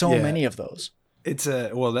 We have so Yeah. many of those. It's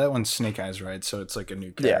that one's Snake Eyes, right? So it's like a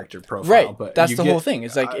new character profile. Right. But That's you the get- whole thing.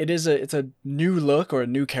 It's like it's a new look or a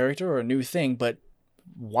new character or a new thing, but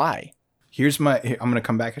why? I'm going to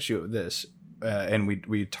come back at you with this. And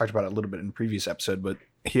we talked about it a little bit in the previous episode, but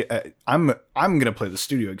I'm going to play the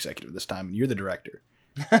studio executive this time. You're the director.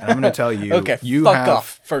 And I'm going to tell you, Okay, you fuck have,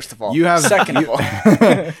 off. First of all, you have, second of all,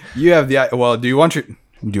 you have the, well, do you want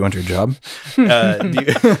your job?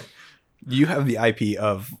 You have the IP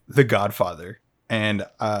of The Godfather, and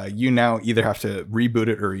you now either have to reboot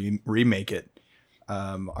it or remake it.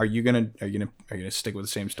 Are you gonna stick with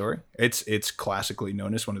the same story? It's classically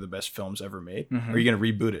known as one of the best films ever made. Mhm. Or are you gonna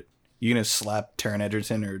reboot it? You gonna slap Taron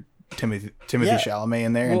Egerton or Timothy Yeah. Chalamet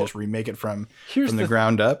in there and Well, just remake it from here's the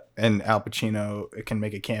ground up, and Al Pacino can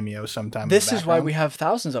make a cameo sometime. This is why we have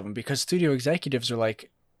thousands of them, because studio executives are like,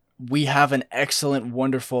 we have an excellent,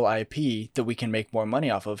 wonderful IP that we can make more money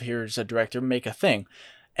off of. Here's a director, make a thing.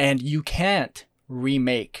 And you can't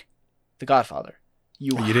remake The Godfather.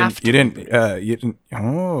 You didn't.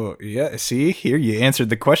 Oh yeah. See, here you answered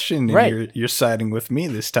the question, and Right. you're siding with me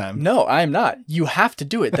this time. No, I'm not. You have to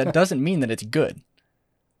do it. That doesn't mean that it's good.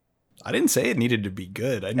 I didn't say it needed to be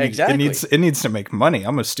good. Exactly. It needs to make money.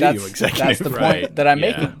 I'm a studio executive. That's the Right, point that I'm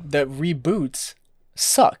yeah. making. That reboots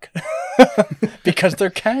suck because they're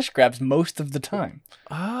cash grabs most of the time.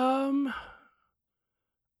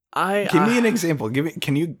 Give me an example.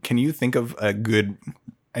 Can you think of a good?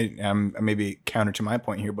 I'm maybe counter to my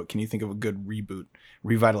point here, but can you think of a good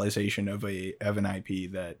revitalization of an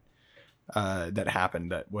IP that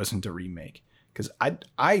happened that wasn't a remake? Because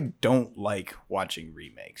I don't like watching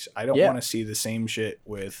remakes. I don't Yeah. want to see the same shit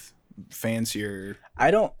with fancier.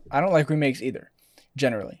 I don't like remakes either,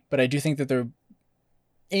 generally, but I do think that they're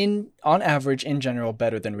on average, in general,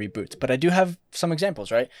 better than reboots. But I do have some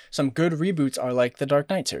examples, right? Some good reboots are like the Dark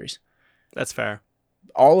Knight series. That's fair.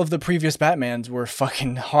 All of the previous Batmans were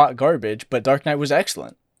fucking hot garbage, but Dark Knight was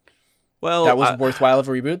excellent. Well, That was worthwhile of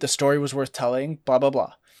a reboot. The story was worth telling, blah, blah,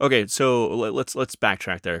 blah. okay. So let's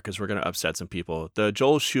backtrack there because we're gonna upset some people. The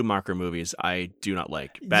Joel Schumacher movies I do not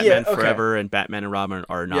like. Batman okay. Forever and Batman and Robin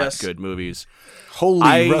are not Yes. good movies.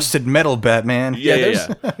 Holy rusted metal, Batman!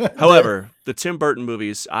 Yeah. However, the Tim Burton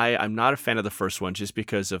movies, I'm not a fan of the first one just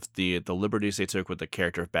because of the liberties they took with the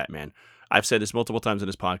character of Batman. I've said this multiple times in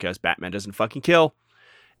this podcast. Batman doesn't fucking kill,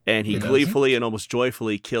 and he gleefully and almost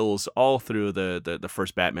joyfully kills all through the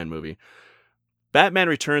first Batman movie. Batman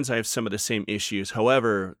Returns, I have some of the same issues.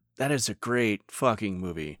 However, That is a great fucking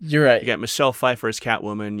movie. You're right. You got Michelle Pfeiffer as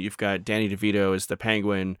Catwoman. You've got Danny DeVito as the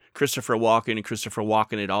Penguin. Christopher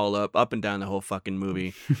Walken it all up and down the whole fucking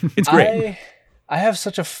movie. It's great. I have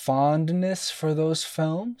such a fondness for those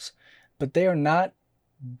films, but they are not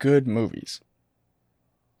good movies.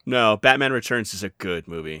 No, Batman Returns is a good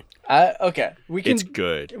movie. Okay, It's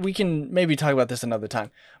good. We can maybe talk about this another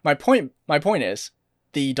time. My point is,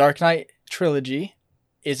 the Dark Knight trilogy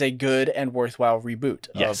is a good and worthwhile reboot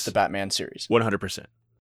of the Batman series. 100%.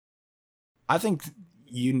 I think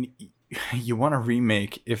you want a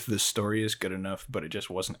remake if the story is good enough, but it just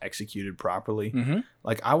wasn't executed properly. Mm-hmm.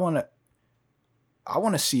 Like I want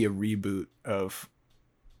to see a reboot of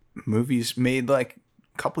movies made like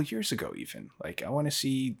a couple years ago, even. Like I want to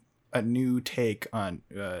see a new take on,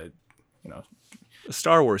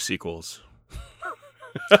 Star Wars sequels.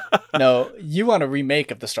 No, you want a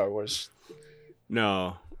remake of the Star Wars.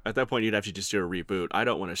 No. At that point, you'd have to just do a reboot. I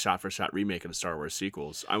don't want a shot-for-shot remake of the Star Wars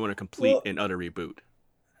sequels. I want a complete and utter reboot.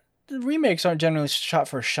 The remakes aren't generally shot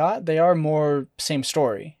for shot. They are more same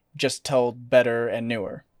story, just told better and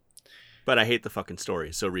newer. But I hate the fucking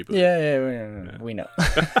story, so reboot. Yeah, we know.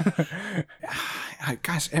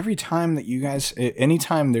 Guys, every time that you guys,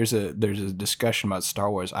 anytime there's a discussion about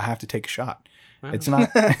Star Wars, I have to take a shot. It's not.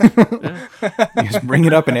 You just bring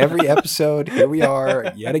it up in every episode. Here we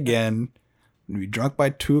are yet again. Be drunk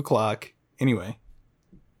by 2:00. Anyway,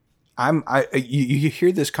 you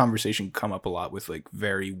hear this conversation come up a lot with like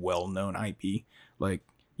very well-known IP. Like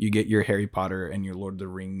you get your Harry Potter and your Lord of the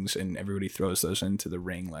Rings, and everybody throws those into the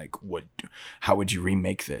ring. Like, how would you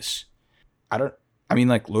remake this?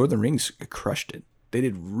 Like Lord of the Rings crushed it. They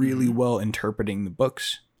did really well interpreting the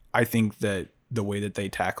books. I think that the way that they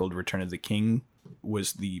tackled Return of the King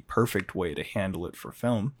was the perfect way to handle it for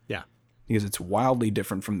film. Yeah. Because it's wildly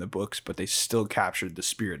different from the books, but they still captured the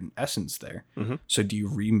spirit and essence there. Mm-hmm. So do you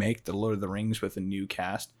remake The Lord of the Rings with a new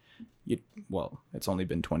cast? It's only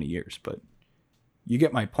been 20 years, but you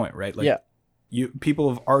get my point, right? Like, people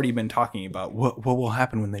have already been talking about what will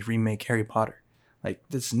happen when they remake Harry Potter. Like,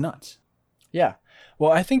 that's nuts. Yeah.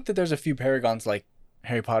 Well, I think that there's a few paragons like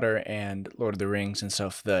Harry Potter and Lord of the Rings and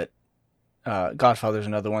stuff that Godfather's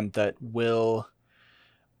another one that will...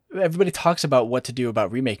 Everybody talks about what to do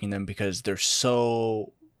about remaking them because they're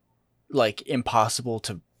so like impossible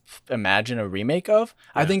to imagine a remake of.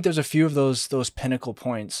 Yeah. I think there's a few of those pinnacle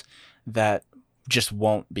points that just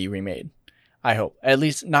won't be remade. I hope, at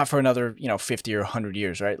least not for another 50 or 100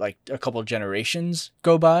 years, right? Like a couple of generations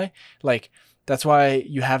go by. Like that's why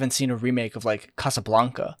you haven't seen a remake of like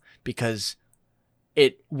Casablanca, because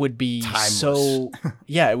it would be timeless.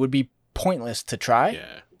 It would be pointless to try.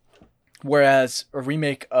 Yeah. Whereas a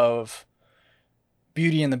remake of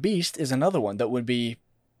Beauty and the Beast is another one that would be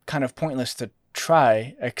kind of pointless to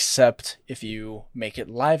try, except if you make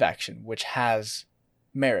it live action, which has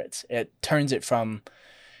merits. It turns it from,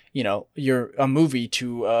 you're a movie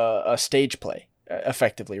to a stage play,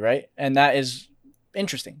 effectively, right? And that is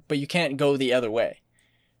interesting, but you can't go the other way.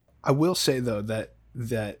 I will say, though, that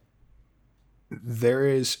there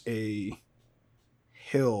is a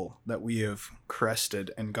hill that we have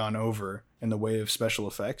crested and gone over in the way of special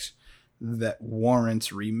effects that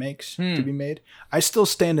warrants remakes to be made. I still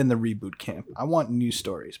stand in the reboot camp. I want new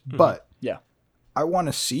stories, but I want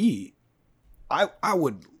to see. I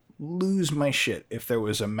would lose my shit if there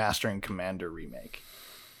was a Master and Commander remake.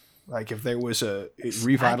 Like if there was a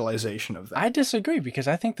revitalization of that. I disagree, because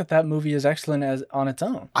I think that movie is excellent as on its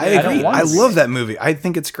own. I agree. I love that movie. I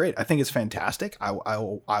think it's great. I think it's fantastic. I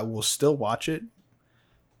will still watch it.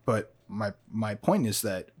 But my point is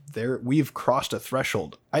that we've crossed a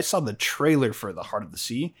threshold. I saw the trailer for The Heart of the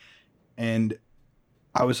Sea, and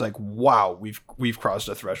I was like, "Wow, we've crossed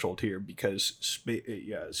a threshold here." Because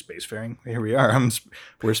spacefaring. Here we are.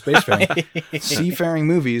 We're spacefaring. Seafaring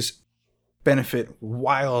movies benefit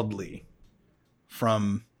wildly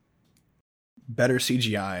from better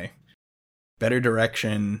CGI, better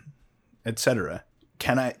direction, etc.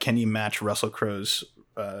 Can you match Russell Crowe's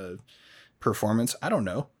performance? I don't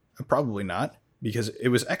know. Probably not, because it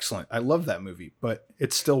was excellent. I love that movie, but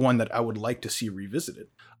it's still one that I would like to see revisited.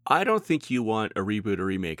 I don't think you want a reboot or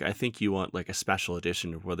remake. I think you want like a special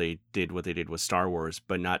edition where they did what they did with Star Wars,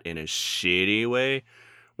 but not in a shitty way,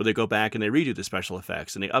 where they go back and they redo the special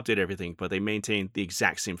effects and they update everything, but they maintain the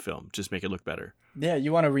exact same film, just make it look better. Yeah,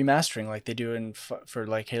 you want a remastering like they do for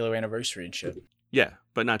like Halo Anniversary and shit. Yeah,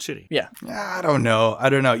 but not shitty. Yeah. I don't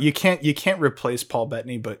know. You can't replace Paul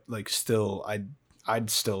Bettany, but like still,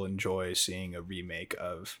 I'd still enjoy seeing a remake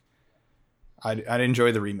of. I'd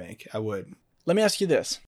enjoy the remake. I would. Let me ask you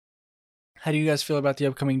this: how do you guys feel about the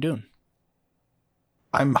upcoming Dune?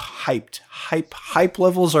 I'm hyped. Hype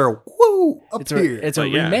levels are woo up here. It's a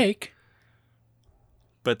But yeah. remake.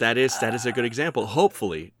 But that is a good example.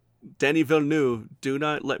 Hopefully, Denis Villeneuve, do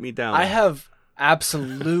not let me down. I have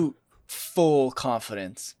absolute full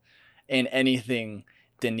confidence in anything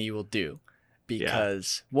Denis will do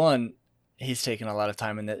because one, he's taken a lot of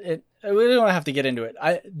time in that. We don't have to get into it.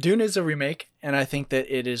 Dune is a remake, and I think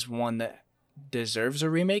that it is one that deserves a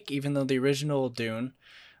remake, even though the original Dune,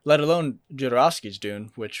 let alone Jodorowsky's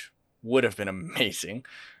Dune, which would have been amazing.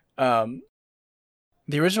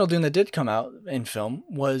 The original Dune that did come out in film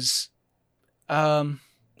was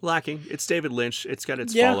lacking. It's David Lynch. It's got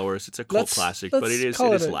its Yeah. followers. It's a cult classic, but it is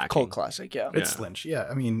call a lacking. Cult classic, yeah. It's Yeah. Lynch. Yeah,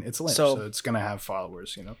 I mean, it's Lynch, So- so it's going to have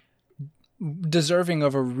followers, you know? Deserving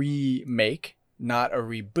of a remake, not a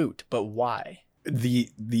reboot. But why?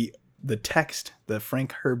 The text, the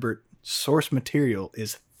Frank Herbert source material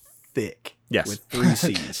is thick. Yes. With 3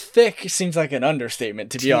 C's. Thick seems like an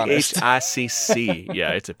understatement, to be honest. THICC. Yeah,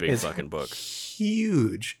 it's a big It's fucking book.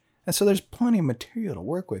 huge. And so there's plenty of material to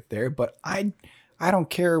work with there, but I don't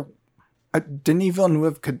care. Denis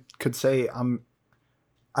Villeneuve could say all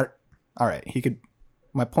right, he could.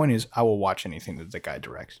 My point is, I will watch anything that the guy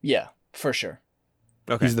directs. Yeah, for sure.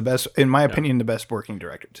 Okay. He's the best, in my opinion, the best working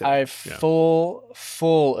director today. I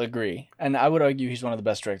full agree. And I would argue he's one of the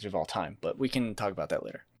best directors of all time, but we can talk about that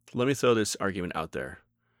later. Let me throw this argument out there.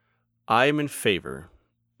 I am in favor,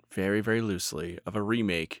 very, very loosely, of a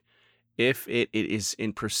remake if it is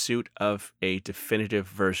in pursuit of a definitive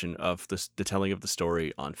version of the telling of the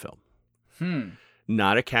story on film.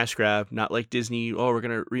 Not a cash grab, not like Disney, oh, we're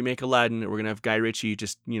going to remake Aladdin, we're going to have Guy Ritchie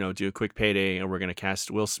just, do a quick payday, and we're going to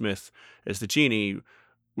cast Will Smith as the genie.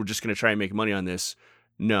 We're just going to try and make money on this.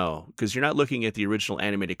 No, because you're not looking at the original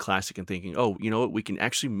animated classic and thinking, oh, you know what, we can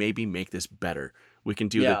actually maybe make this better. We can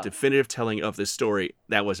do the definitive telling of this story.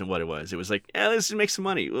 That wasn't what it was. It was like, let's just make some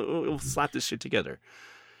money. We'll slap this shit together.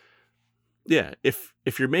 Yeah,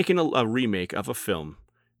 if you're making a remake of a film,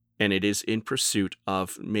 and it is in pursuit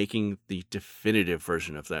of making the definitive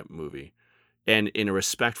version of that movie, and in a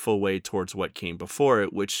respectful way towards what came before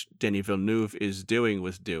it, which Denis Villeneuve is doing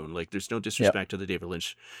with Dune. Like, there's no disrespect to the David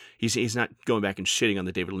Lynch. He's not going back and shitting on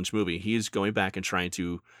the David Lynch movie. He's going back and trying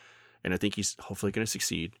to, and I think he's hopefully going to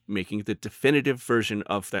succeed, making the definitive version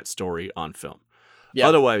of that story on film. Yeah.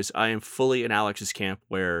 Otherwise, I am fully in Alex's camp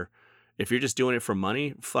where if you're just doing it for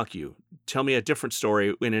money, fuck you. Tell me a different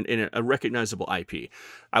story in a recognizable IP.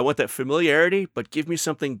 I want that familiarity, but give me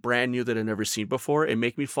something brand new that I've never seen before and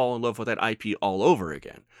make me fall in love with that IP all over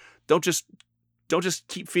again. Don't just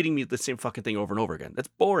keep feeding me the same fucking thing over and over again. That's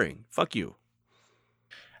boring. Fuck you.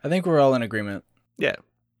 I think we're all in agreement. Yeah.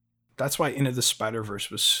 That's why Into the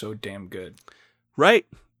Spider-Verse was so damn good. Right?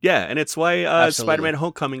 Yeah, and it's why Spider-Man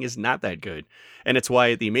Homecoming is not that good. And it's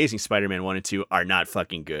why The Amazing Spider-Man 1 and 2 are not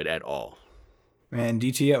fucking good at all. Man,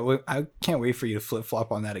 DT, I can't wait for you to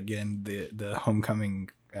flip-flop on that again, the Homecoming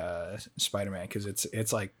Spider-Man, because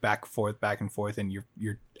it's like back and forth, and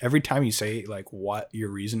you're every time you say like what your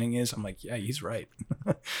reasoning is, I'm like, yeah, he's right.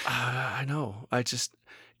 I know.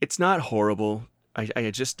 It's not horrible. I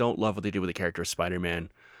just don't love what they do with the character of Spider-Man.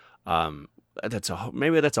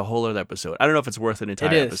 Maybe that's a whole other episode. I don't know if it's worth an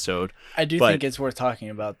entire episode. I do think it's worth talking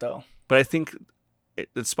about, though. But I think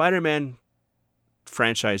the Spider-Man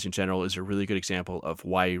franchise in general is a really good example of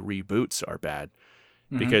why reboots are bad.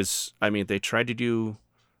 Mm-hmm. Because, I mean, they tried to do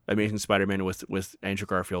Amazing Spider-Man with Andrew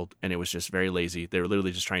Garfield, and it was just very lazy. They were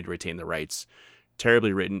literally just trying to retain the rights.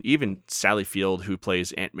 Terribly written. Even Sally Field, who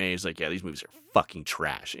plays Aunt May, is like, yeah, these movies are fucking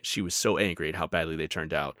trash. And she was so angry at how badly they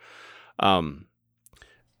turned out.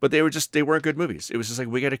 But they weren't good movies. It was just like,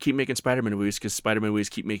 we got to keep making Spider-Man movies because Spider-Man movies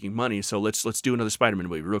keep making money. So let's do another Spider-Man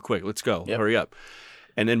movie real quick. Let's go. Yep. Hurry up.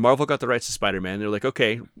 And then Marvel got the rights to Spider-Man. They're like,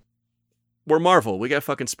 okay, we're Marvel. We got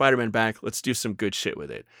fucking Spider-Man back. Let's do some good shit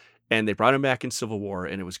with it. And they brought him back in Civil War,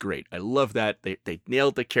 and it was great. I love that. They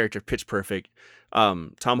nailed the character pitch perfect.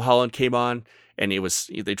 Tom Holland came on, and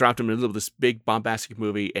they dropped him in the middle of this big bombastic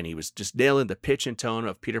movie, and he was just nailing the pitch and tone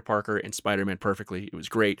of Peter Parker and Spider-Man perfectly. It was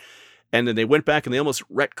great. And then they went back and they almost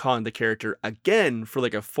retconned the character again for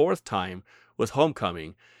like a fourth time with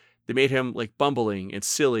Homecoming. They made him like bumbling and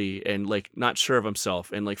silly and like not sure of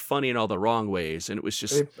himself and like funny in all the wrong ways. And it was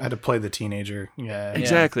just, they had to play the teenager. Yeah,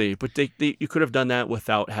 exactly. Yeah. But you could have done that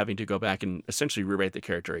without having to go back and essentially rewrite the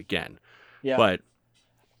character again. Yeah. But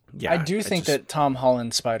yeah, I do think that Tom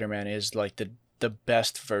Holland Spider-Man is like the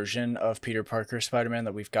best version of Peter Parker Spider-Man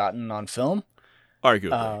that we've gotten on film.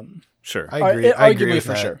 Arguably. Sure. I agree. I agree with for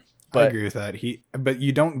that. sure. But I agree with that. But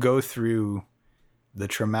you don't go through the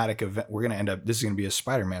traumatic event. We're gonna end up. This is gonna be a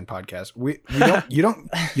Spider-Man podcast. You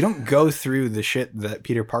don't go through the shit that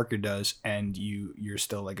Peter Parker does, and you're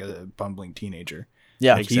still like a bumbling teenager.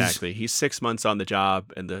 Yeah, Like, Exactly. He's 6 months on the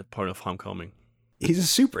job and the part of Homecoming. He's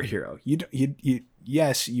a superhero.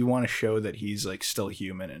 Yes, you want to show that he's like still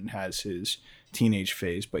human and has his teenage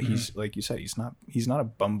phase, but he's like you said, he's not a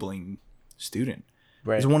bumbling student.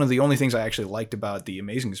 right. It's one of the only things I actually liked about the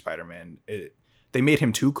Amazing Spider-Man. They made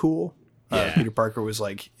him too cool. Yeah. Peter Parker was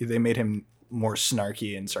like, they made him more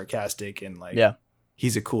snarky and sarcastic and like, Yeah.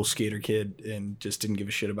 he's a cool skater kid and just didn't give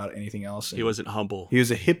a shit about anything else. He And wasn't humble. he was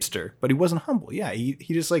a hipster, but he wasn't humble. Yeah, he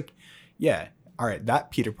just like, yeah, all right, that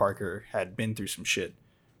Peter Parker had been through some shit,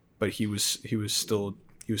 but he was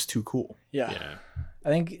too cool. Yeah. Yeah. I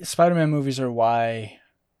think Spider-Man movies are why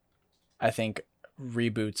I think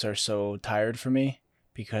reboots are so tired for me,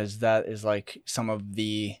 because that is like some of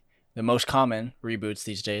the most common reboots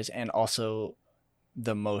these days, and also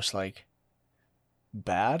the most like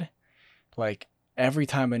bad. Like every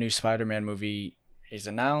time a new Spider-Man movie is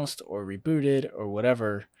announced or rebooted or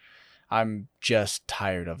whatever, I'm just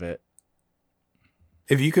tired of it.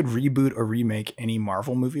 If you could reboot or remake any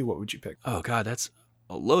Marvel movie, what would you pick? Oh God, that's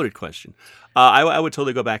a loaded question. I would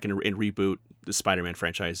totally go back and reboot the Spider-Man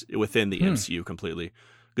franchise within the MCU completely,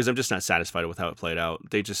 because I'm just not satisfied with how it played out.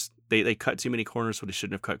 They cut too many corners when they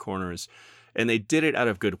shouldn't have cut corners, and they did it out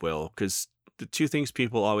of goodwill. Because the two things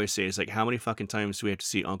people always say is like, how many fucking times do we have to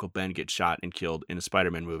see Uncle Ben get shot and killed in a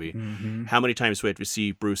Spider-Man movie? Mm-hmm. How many times do we have to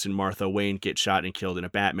see Bruce and Martha Wayne get shot and killed in a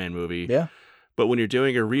Batman movie? Yeah. But when you're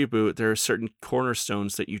doing a reboot, there are certain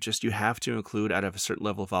cornerstones that you have to include out of a certain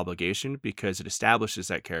level of obligation, because it establishes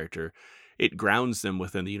that character, it grounds them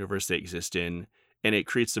within the universe they exist in, and it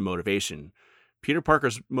creates the motivation. Peter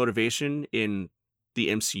Parker's motivation in the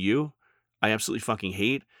MCU, I absolutely fucking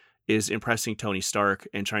hate, is impressing Tony Stark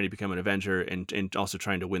and trying to become an Avenger and also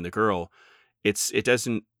trying to win the girl.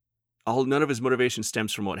 None of his motivation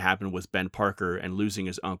stems from what happened with Ben Parker and losing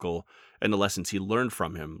his uncle and the lessons he learned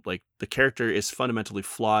from him. Like, the character is fundamentally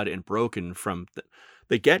flawed and broken from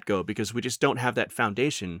the get-go, because we just don't have that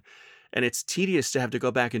foundation. And it's tedious to have to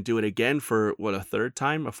go back and do it again for, a third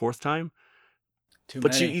time, a fourth time?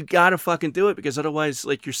 But you gotta fucking do it, because otherwise,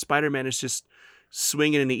 like, your Spider-Man is just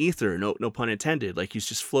swinging in the ether, no pun intended. Like, he's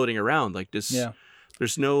just floating around like this. Yeah.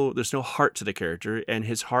 There's no heart to the character, and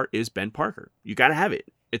his heart is Ben Parker. You gotta have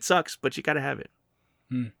it. It sucks, but you gotta have it.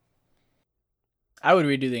 I would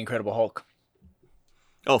redo the Incredible Hulk.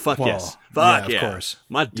 Oh, fuck Well, yes. Fuck yeah. of course.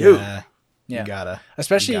 My dude. Yeah, Yeah. you gotta.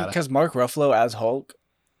 Especially You gotta. because Mark Ruffalo as Hulk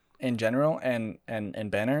in general and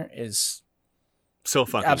Banner is So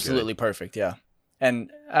fucking absolutely perfect. Yeah.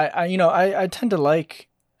 And I tend to like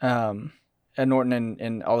Ed Norton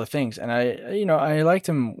and all the things. And I liked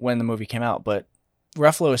him when the movie came out, but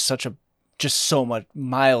Ruffalo is just so much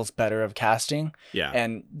miles better of casting. good. Yeah.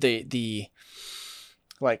 And the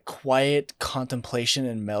like quiet contemplation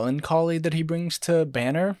and melancholy that he brings to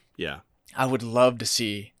Banner, Yeah. I would love to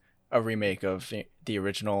see a remake of the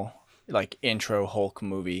original like intro Hulk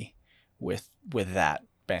movie with that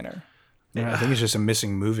Banner. Yeah, I think it's just a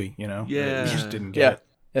missing movie. You Yeah. just didn't Yeah. get it.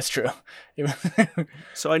 That's true.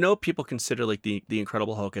 So I know people consider like the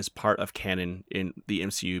Incredible Hulk as part of canon in the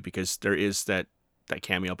MCU, because there is that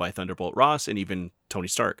cameo by Thunderbolt Ross and even Tony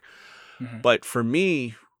Stark. Mhm. But for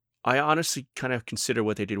me, I honestly kind of consider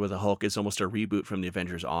what they did with the Hulk as almost a reboot from the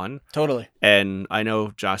Avengers on. Totally. And I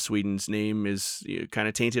know Joss Whedon's name is kind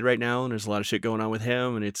of tainted right now, and there's a lot of shit going on with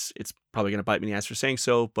him, and it's probably going to bite me in the ass for saying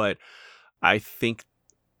so, but I think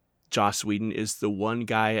Joss Whedon is the one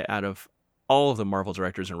guy out of all of the Marvel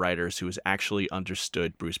directors and writers who has actually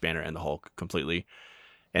understood Bruce Banner and the Hulk completely.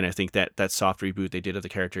 And I think that soft reboot they did of the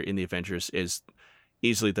character in the Avengers is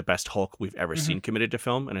easily the best Hulk we've ever seen committed to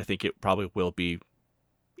film, and I think it probably will be.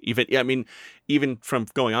 Even from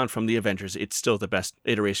going on from the Avengers, it's still the best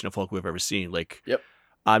iteration of Hulk we've ever seen. Like, Yep.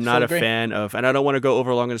 I'm not Fully a agree. fan of, and I don't want to go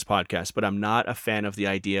over long in this podcast, but I'm not a fan of the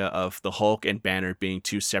idea of the Hulk and Banner being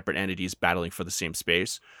two separate entities battling for the same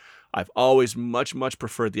space. I've always much, much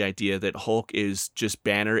preferred the idea that Hulk is just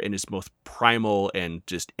Banner and is most primal and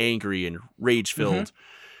just angry and rage-filled.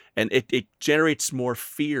 And it generates more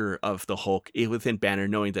fear of the Hulk within Banner,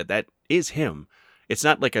 knowing that is him. It's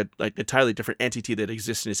not like an entirely different entity that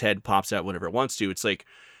exists in his head, pops out whenever it wants to. It's like,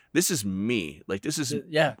 this is me. Like, this is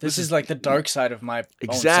This is like the dark side of my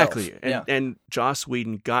exactly. own self. And Joss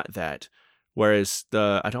Whedon got that. Whereas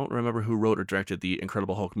I don't remember who wrote or directed the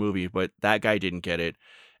Incredible Hulk movie, but that guy didn't get it.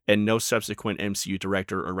 And no subsequent MCU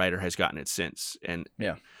director or writer has gotten it since.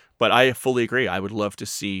 But I fully agree. I would love to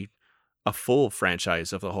see a full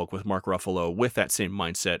franchise of the Hulk with Mark Ruffalo with that same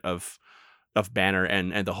mindset of Banner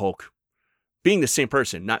and the Hulk being the same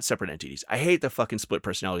person, not separate entities. I hate the fucking split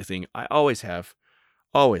personality thing. I always have.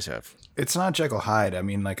 Always have. It's not Jekyll Hyde. I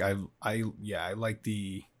mean, like I like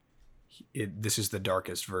this is the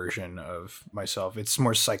darkest version of myself. It's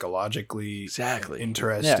more psychologically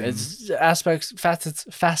interesting. Yeah, it's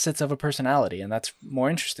facets of a personality, and that's more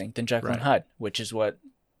interesting than Jekyll and Hyde, which is what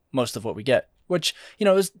most of what we get. Which,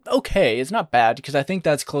 is okay. It's not bad because I think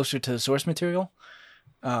that's closer to the source material,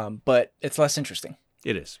 but it's less interesting.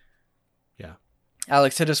 It is. Yeah.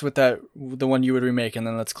 Alex, hit us with the one you would remake, and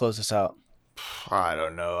then let's close this out. I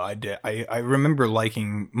don't know. I remember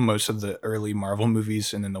liking most of the early Marvel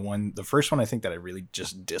movies, and then the first one I think that I really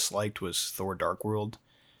just disliked was Thor: Dark World.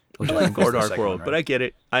 I like Thor: Dark World, but I get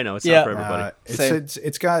it. I know it's not for everybody.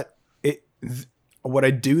 It's got it. What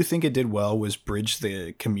I do think it did well was bridge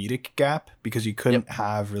the comedic gap, because you couldn't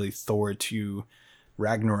have really Thor to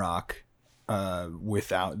Ragnarok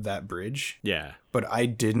without that bridge. Yeah. But I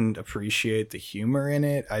didn't appreciate the humor in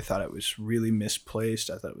it. I thought it was really misplaced.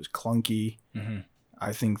 I thought it was clunky. Mm-hmm.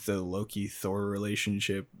 I think the Loki-Thor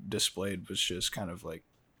relationship displayed was just kind of like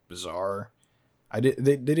bizarre.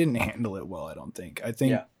 They didn't handle it well, I don't think. I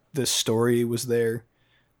think the story was there.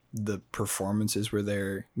 The performances were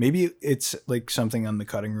there. Maybe it's like something on the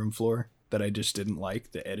cutting room floor that I just didn't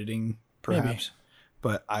like, the editing perhaps. Maybe.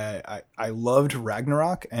 But I loved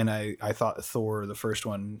Ragnarok, and I thought Thor, the first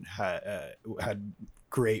one, had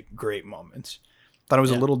great moments. Thought it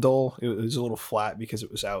was a little dull. It was a little flat because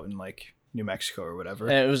it was out in like New Mexico or whatever.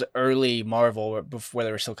 And it was early Marvel where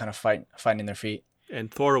they were still kind of finding their feet. And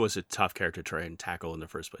Thor was a tough character to try and tackle in the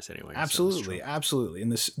first place anyway. Absolutely.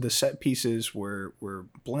 And the set pieces were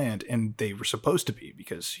bland, and they were supposed to be,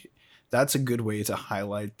 because that's a good way to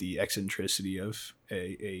highlight the eccentricity of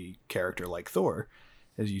a character like Thor,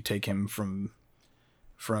 as you take him from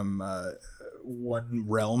one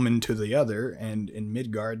realm into the other. And in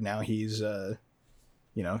Midgard now he's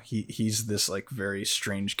he's this like very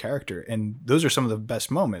strange character, and those are some of the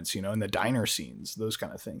best moments, in the diner scenes, those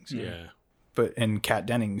kind of things. And Kat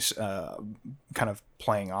Dennings kind of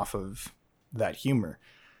playing off of that humor.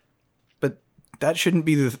 But that shouldn't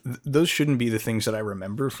be those shouldn't be the things that I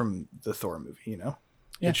remember from the Thor movie,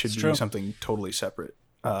 it should be something totally separate.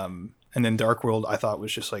 And then Dark World I thought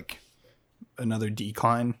was just like another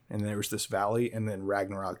decline, and there was this valley, and then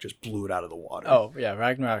Ragnarok just blew it out of the water. Oh yeah,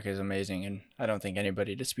 Ragnarok is amazing, and I don't think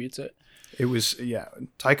anybody disputes it. It was, Taika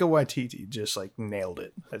Waititi just like nailed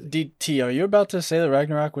it. DT, are you about to say that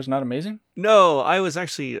Ragnarok was not amazing? No, I was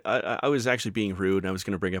actually being rude, and I was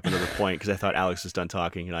going to bring up another point because I thought Alex was done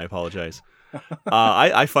talking, and I apologize.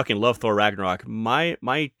 I fucking love Thor Ragnarok. I'm just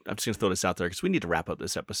going to throw this out there because we need to wrap up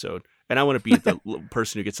this episode, and I want to be the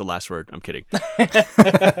person who gets the last word. I'm kidding.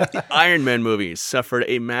 The Iron Man movies suffered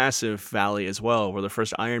a massive valley as well, where the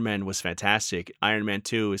first Iron Man was fantastic. Iron Man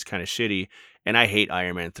 2 is kind of shitty, and I hate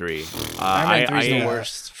Iron Man 3. Iron Man 3 is the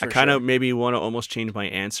worst. I kind of maybe want to almost change my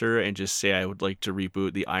answer and just say I would like to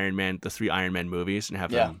reboot the 3 Iron Man movies and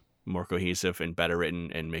have them more cohesive and better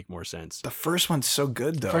written and make more sense. The first one's so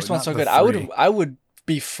good, though. I would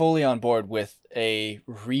be fully on board with a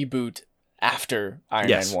reboot after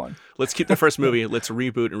Iron Man 1. Let's keep the first movie. Let's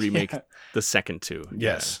reboot and remake the second two.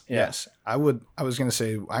 Yes. I was going to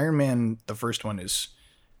say Iron Man, the first one,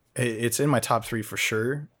 it's in my top 3 for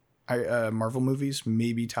sure. Marvel movies,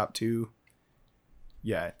 maybe top 2.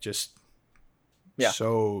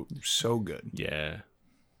 So good. Yeah.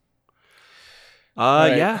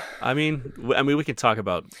 Right. Yeah. I mean, we can talk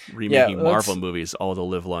about remaking Marvel movies all the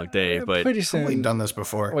live long day, but pretty soon we've done this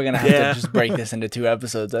before. We're gonna have to just break this into 2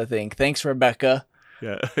 episodes, I think. Thanks, Rebecca.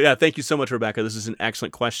 Yeah. Thank you so much, Rebecca. This is an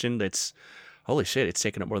excellent question. That's holy shit. It's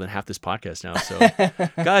taken up more than half this podcast now. So,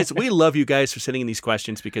 guys, we love you guys for sending in these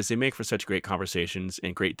questions because they make for such great conversations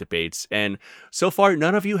and great debates. And so far,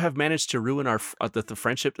 none of you have managed to ruin the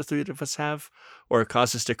friendship the 3 of us have, or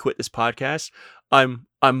cause us to quit this podcast. I'm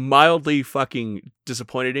mildly fucking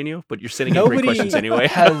disappointed in you, but you're sending in great questions anyway.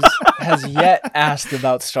 has yet asked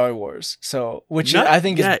about Star Wars, which I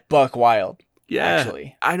think is buck wild. Yeah,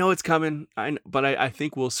 actually, I know it's coming, but I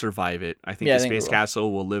think we'll survive it. I think the Space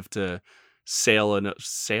Castle will live to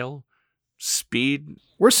sail speed.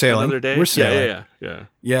 We're sailing another day. We're sailing.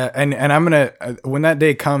 Yeah. And I'm gonna when that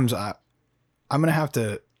day comes, I'm gonna have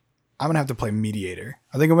to play mediator.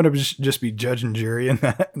 I think I'm gonna just be judge and jury in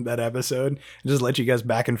that episode, and just let you guys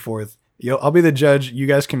back and forth. I'll be the judge. You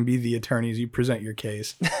guys can be the attorneys. You present your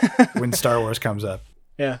case when Star Wars comes up.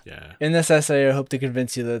 Yeah. In this essay, I hope to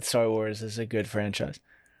convince you that Star Wars is a good franchise.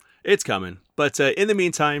 It's coming. But in the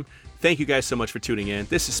meantime, thank you guys so much for tuning in.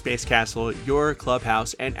 This is Space Castle, your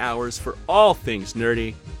clubhouse and ours for all things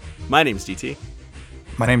nerdy. My name's DT.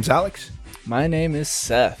 My name's Alex. My name is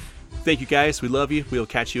Seth. Thank you guys. We love you. We'll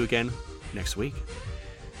catch you again next week.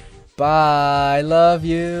 Bye. Love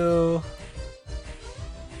you.